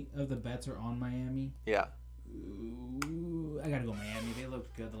 of the bets are on Miami. Yeah. Ooh, I gotta go Miami. They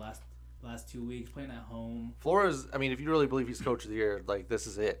looked good the last 2 weeks playing at home. Flores. I mean, if you really believe he's coach of the year, like, this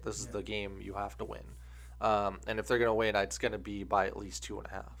is it. This is the game you have to win. And if they're gonna win, it's gonna be by at least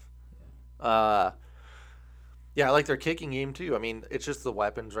 2.5. Yeah, I like their kicking game too. I mean, it's just the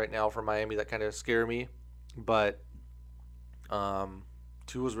weapons right now for Miami that kind of scare me. But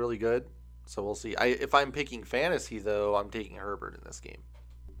Tua's really good, so we'll see. If I'm picking fantasy, though, I'm taking Herbert in this game.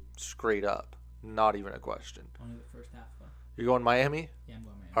 Straight up. Not even a question. Only the first half, though. You're going Miami? Yeah, I'm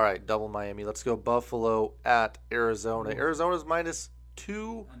going Miami. All right, double Miami. Let's go Buffalo at Arizona. Ooh. Arizona's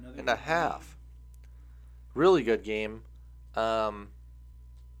 -2.5. Really good game.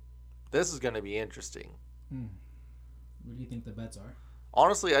 This is going to be interesting. What do you think the bets are?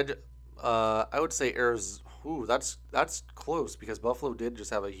 Honestly, I would say Arizona. Ooh, that's close because Buffalo did just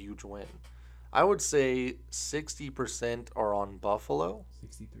have a huge win. I would say 60% are on Buffalo.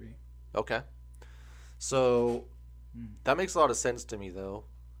 63. Okay. So that makes a lot of sense to me, though.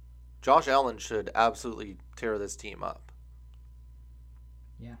 Josh Allen should absolutely tear this team up.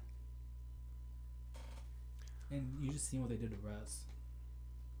 Yeah. And you just seen what they did to Russ.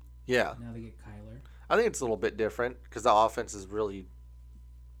 Yeah. Now they get Kyler. I think it's a little bit different because the offense is really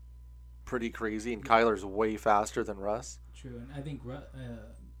pretty crazy, and Kyler's way faster than Russ. True, and I think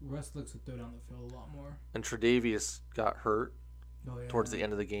Russ looks to throw down the field a lot more. And Tre'Davious got hurt towards the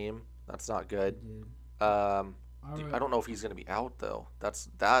end of the game. That's not good. I don't know if he's going to be out though.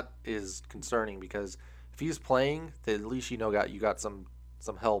 That is concerning because if he's playing, then at least you got some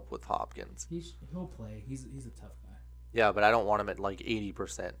help with Hopkins. He'll play. He's a tough guy. Yeah, but I don't want him at like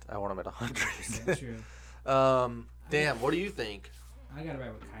 80%. I want him at 100%. True. Damn, what do you think? I got to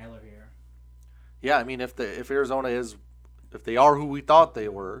ride with Kyler here. Yeah, I mean if Arizona if they are who we thought they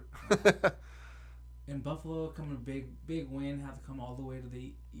were. And Buffalo coming a big win, have to come all the way to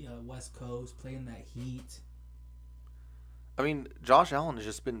the West Coast, playing that heat. I mean, Josh Allen has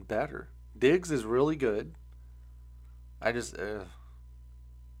just been better. Diggs is really good. I just,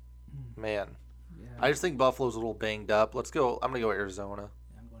 man. Yeah. I just think Buffalo's a little banged up. Let's go. I'm gonna go Arizona.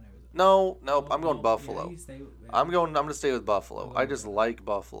 Yeah, I'm going Arizona. No, I'm going Buffalo. I'm gonna stay with Buffalo. I just like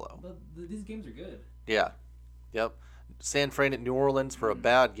Buffalo. But these games are good. Yeah. Yep. San Fran at New Orleans for a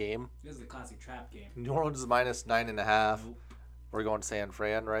bad game. This is a classic trap game. New Orleans is minus 9.5. Nope. We're going San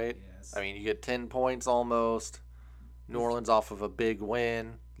Fran, right? Yes. I mean, you get 10 points almost. New Orleans off of a big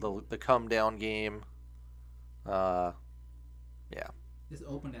win. The come down game. Yeah. This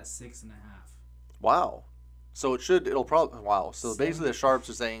opened at 6.5. Wow. So it'll probably So basically the sharps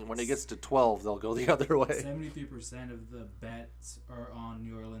are saying when it gets to 12, they'll go the other way. 73% of the bets are on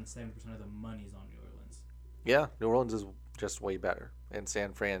New Orleans. 70% of the money's on New Orleans. Yeah, New Orleans is just way better. And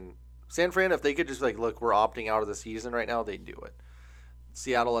San Fran, if they could just look, we're opting out of the season right now, they'd do it.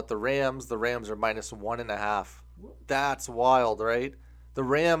 Seattle at the Rams. The Rams are minus 1.5. That's wild, right? The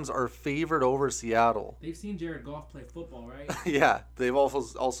Rams are favored over Seattle. They've seen Jared Goff play football, right? Yeah, they've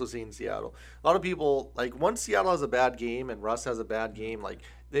also seen Seattle. A lot of people, once Seattle has a bad game and Russ has a bad game,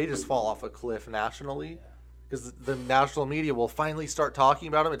 they just fall off a cliff nationally. Because the national media will finally start talking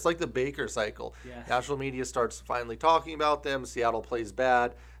about them. It's like the Baker cycle. Yeah. National media starts finally talking about them. Seattle plays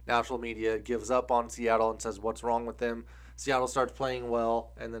bad. National media gives up on Seattle and says, what's wrong with them? Seattle starts playing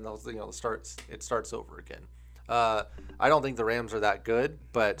well, and then it starts over again. I don't think the Rams are that good,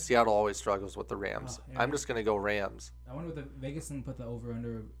 but Seattle always struggles with the Rams. I'm just going to go Rams. I wonder what Vegas can put the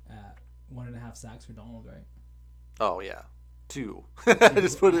over-under at 1.5 sacks for Donald, right? Oh, yeah. 2.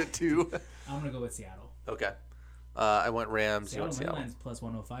 Just put it at 2. I'm going to go with Seattle. Okay. I went Rams. Seattle line's plus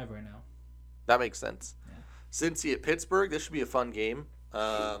 105 right now. That makes sense. Yeah. Cincy at Pittsburgh. This should be a fun game.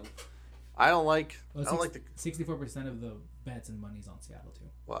 I don't like. I don't like the 64% of the bets and money's on Seattle too.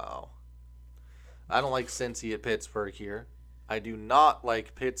 Wow. I don't like Cincy at Pittsburgh here. I do not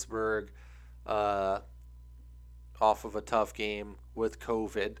like Pittsburgh off of a tough game with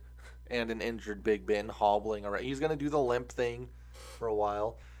COVID and an injured Big Ben hobbling around. He's going to do the limp thing for a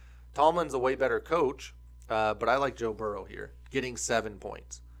while. Tomlin's a way better coach, but I like Joe Burrow here, getting 7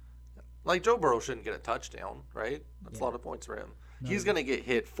 points. Joe Burrow shouldn't get a touchdown, right? That's a lot of points for him. No, he's going to get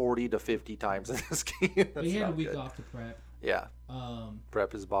hit 40 to 50 times in this game. He had a week off to prep. Yeah.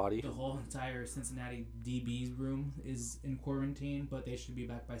 Prep his body. The whole entire Cincinnati DB's room is in quarantine, but they should be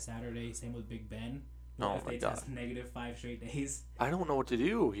back by Saturday. Same with Big Ben. If they test negative 5 straight days. I don't know what to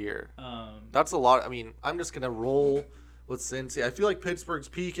do here. That's a lot. I mean, I'm just going to roll with Cincy. I feel like Pittsburgh's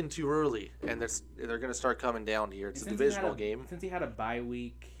peaking too early, and they're going to start coming down here. It's a divisional game. Since he had a bye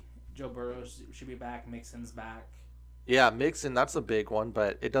week, Joe Burrow should be back. Mixon's back. Yeah, Mixon, that's a big one,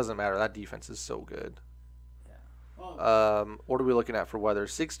 but it doesn't matter. That defense is so good. Yeah. What are we looking at for weather?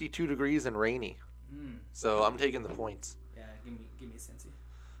 62 degrees and rainy. So I'm taking the points. Yeah, give me Cincy.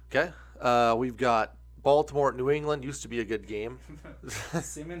 Okay. We've got Baltimore at New England. Used to be a good game.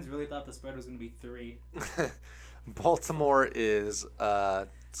 Simmons really thought the spread was going to be 3. Baltimore is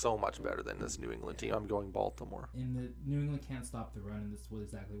so much better than this New England team. I'm going Baltimore. And the New England can't stop the run, and this is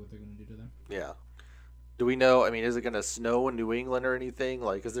exactly what they're going to do to them. Yeah. Do we know? I mean, is it going to snow in New England or anything?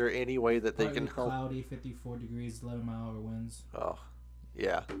 Is there any way that they can help? Cloudy, 54 degrees, 11-mile-hour winds. Oh,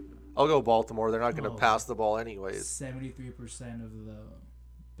 yeah. I'll go Baltimore. They're not going to pass the ball anyways. 73% of the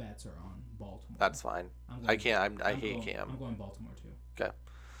bets are on Baltimore. That's fine. I hate Cam. I'm going Baltimore too. Okay.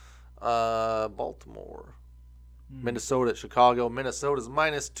 Baltimore. Minnesota at Chicago. Minnesota's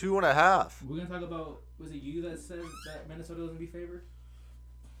minus 2.5. We're going to talk about, was it you that said that Minnesota doesn't be favored?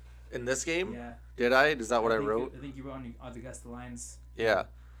 In this game? Yeah. Did I? Is that what I wrote? I think you wrote on the Guess the Lines. Yeah.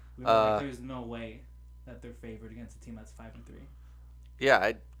 We were like, there's no way that they're favored against a team that's 5-3.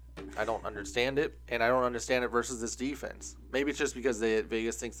 Yeah, I don't understand it, and I don't understand it versus this defense. Maybe it's just because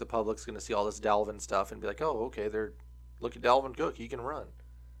Vegas thinks the public's going to see all this Dalvin stuff and be like, oh, okay, look at Dalvin Cook. He can run.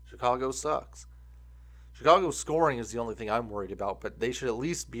 Chicago sucks. Chicago's scoring is the only thing I'm worried about, but they should at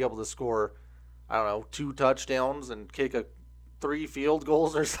least be able to score, I don't know, 2 touchdowns and kick 3 field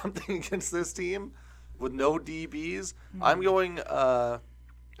goals or something against this team with no DBs. Mm-hmm. I'm going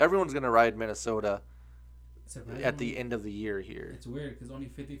everyone's going to ride Minnesota at the end of the year here. It's weird because only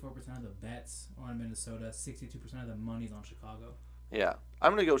 54% of the bets are on Minnesota, 62% of the money's on Chicago. Yeah.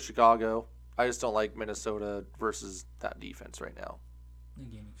 I'm going to go Chicago. I just don't like Minnesota versus that defense right now. I'm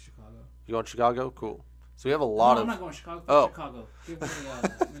giving Chicago. You going Chicago? Cool. So we have a lot of... I'm not going Chicago. Chicago. Give me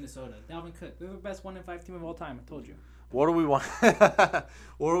Minnesota. Dalvin Cook. They're the best 1-5 team of all time. I told you. What do we want?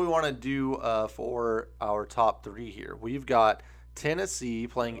 What do we want to do for our top 3 here? We've got Tennessee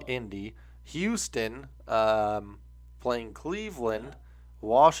playing Indy, Houston playing Cleveland,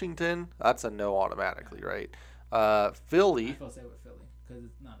 Washington. That's a no automatically, right? Philly. I feel say with Philly because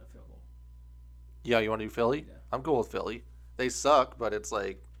it's not a field goal. Yeah, you want to do Philly? Yeah. I'm cool with Philly. They suck, but it's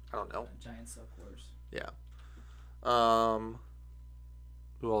like I don't know. Giants suck worse. Yeah.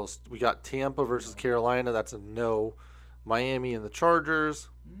 Who else? We got Tampa versus Carolina. That's a no. Miami and the Chargers.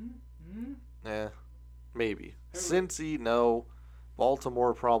 Maybe. Cincy, no.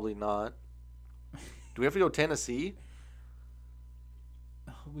 Baltimore, probably not. Do we have to go Tennessee?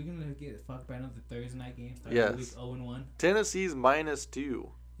 We're going to get fucked by another Thursday night game. Yes. Week 0-1. Tennessee's -2.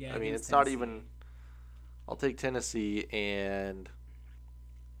 Yeah, I mean, it's Tennessee. not even... I'll take Tennessee and...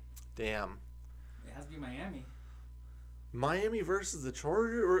 Damn. It has to be Miami. Miami versus the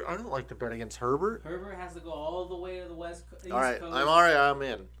Chargers? Or I don't like to bet against Herbert. Herbert has to go all the way to the West Coast. All right, I'm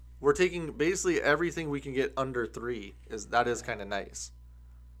in. We're taking basically everything we can get under 3. That is kind of nice.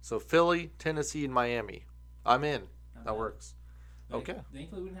 So Philly, Tennessee, and Miami. I'm in. That works. Okay.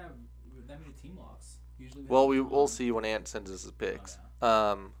 Thankfully, we didn't have that many team locks. Usually, we'll see when Ant sends us his picks.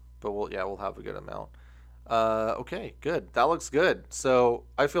 Oh, yeah. But we'll have a good amount. Okay, good. That looks good. So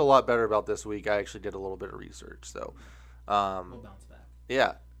I feel a lot better about this week. I actually did a little bit of research. So we'll bounce back.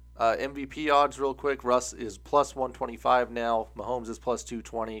 Yeah. MVP odds real quick. Russ is plus 125 now. Mahomes is plus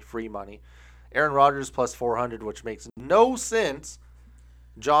 220, free money. Aaron Rodgers plus 400, which makes no sense.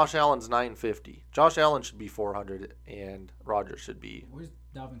 Josh Allen's 950. Josh Allen should be 400, and Rodgers should be. Where's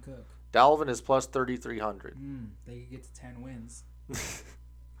Dalvin Cook? Dalvin is plus 3,300. They could get to 10 wins.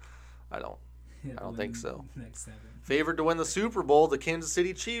 I don't think so. Next 7. Favored to win the Super Bowl, the Kansas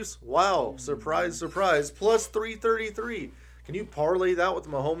City Chiefs. Wow, surprise, surprise. Plus 333. Can you parlay that with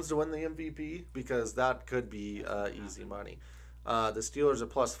Mahomes to win the MVP? Because that could be easy money. The Steelers are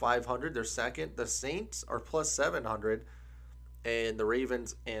plus 500. They're second. The Saints are plus 700. And the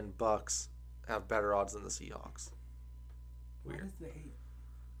Ravens and Bucks have better odds than the Seahawks. Weird.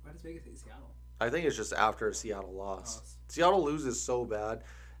 Why does Vegas hate Seattle? I think it's just after a Seattle loss. Seattle loses so bad.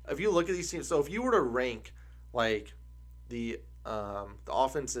 If you look at these teams, so if you were to rank like the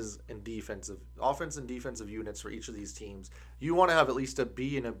offenses and defensive units for each of these teams, you want to have at least a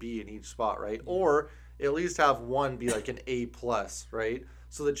B and a B in each spot, right? Yeah. Or at least have one be like an A plus, right?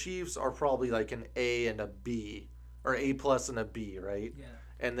 So the Chiefs are probably like an A and a B, or A plus and a B, right? Yeah.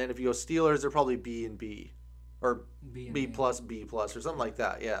 And then if you go Steelers, they're probably B and B, or B plus, B plus, or something like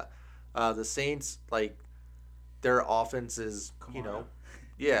that. Yeah. The Saints, like their offense is,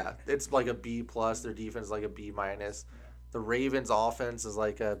 yeah, it's like a B plus. Their defense is like a B minus. Yeah. The Ravens' offense is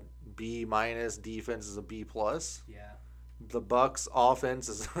like a B minus. Defense is a B plus. Yeah. The Bucks' offense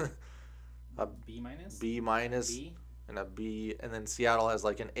is a B minus. B minus. B? And a B, and then Seattle has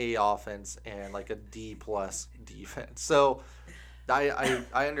like an A offense and like a D plus defense. So I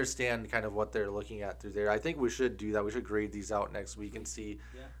understand kind of what they're looking at through there. I think we should do that. We should grade these out next week and see,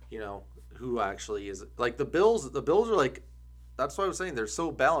 who actually is like the Bills. The Bills are like, that's what I was saying. They're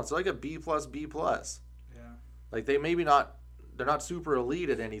so balanced. They're like a B plus, B plus. Yeah. Like they're not super elite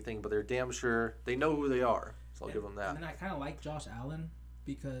at anything, but they're damn sure they know who they are. So I'll give them that. And then I kind of like Josh Allen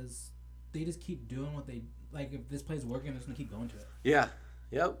because they just keep doing what they like. If this play's working, they're just gonna keep going to it. Yeah.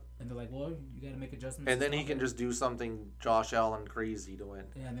 Yep. And they're like, well, you got to make adjustments. And then he can just do something Josh Allen crazy to win.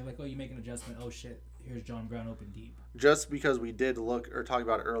 Yeah, and they're like, oh, you make an adjustment. Oh shit, here's John Brown open deep. Just because we did look or talk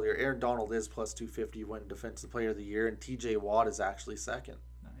about it earlier, Aaron Donald is plus 250 win Defensive Player of the Year, and T.J. Watt is actually second.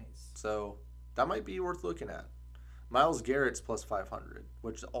 Nice. So that might be worth looking at. Myles Garrett's plus 500,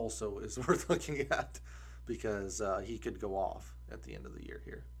 which also is worth looking at because he could go off at the end of the year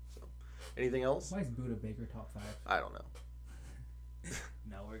here. So, anything else? Why is Buda Baker top 5? I don't know.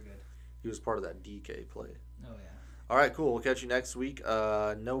 No, we're good. He was part of that DK play. Oh, yeah. All right, cool. We'll catch you next week.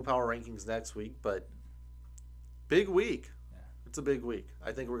 No power rankings next week, but big week. Yeah. It's a big week.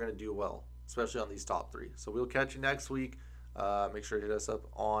 I think we're going to do well, especially on these top 3. So we'll catch you next week. Make sure to hit us up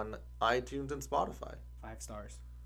on iTunes and Spotify. 5 stars.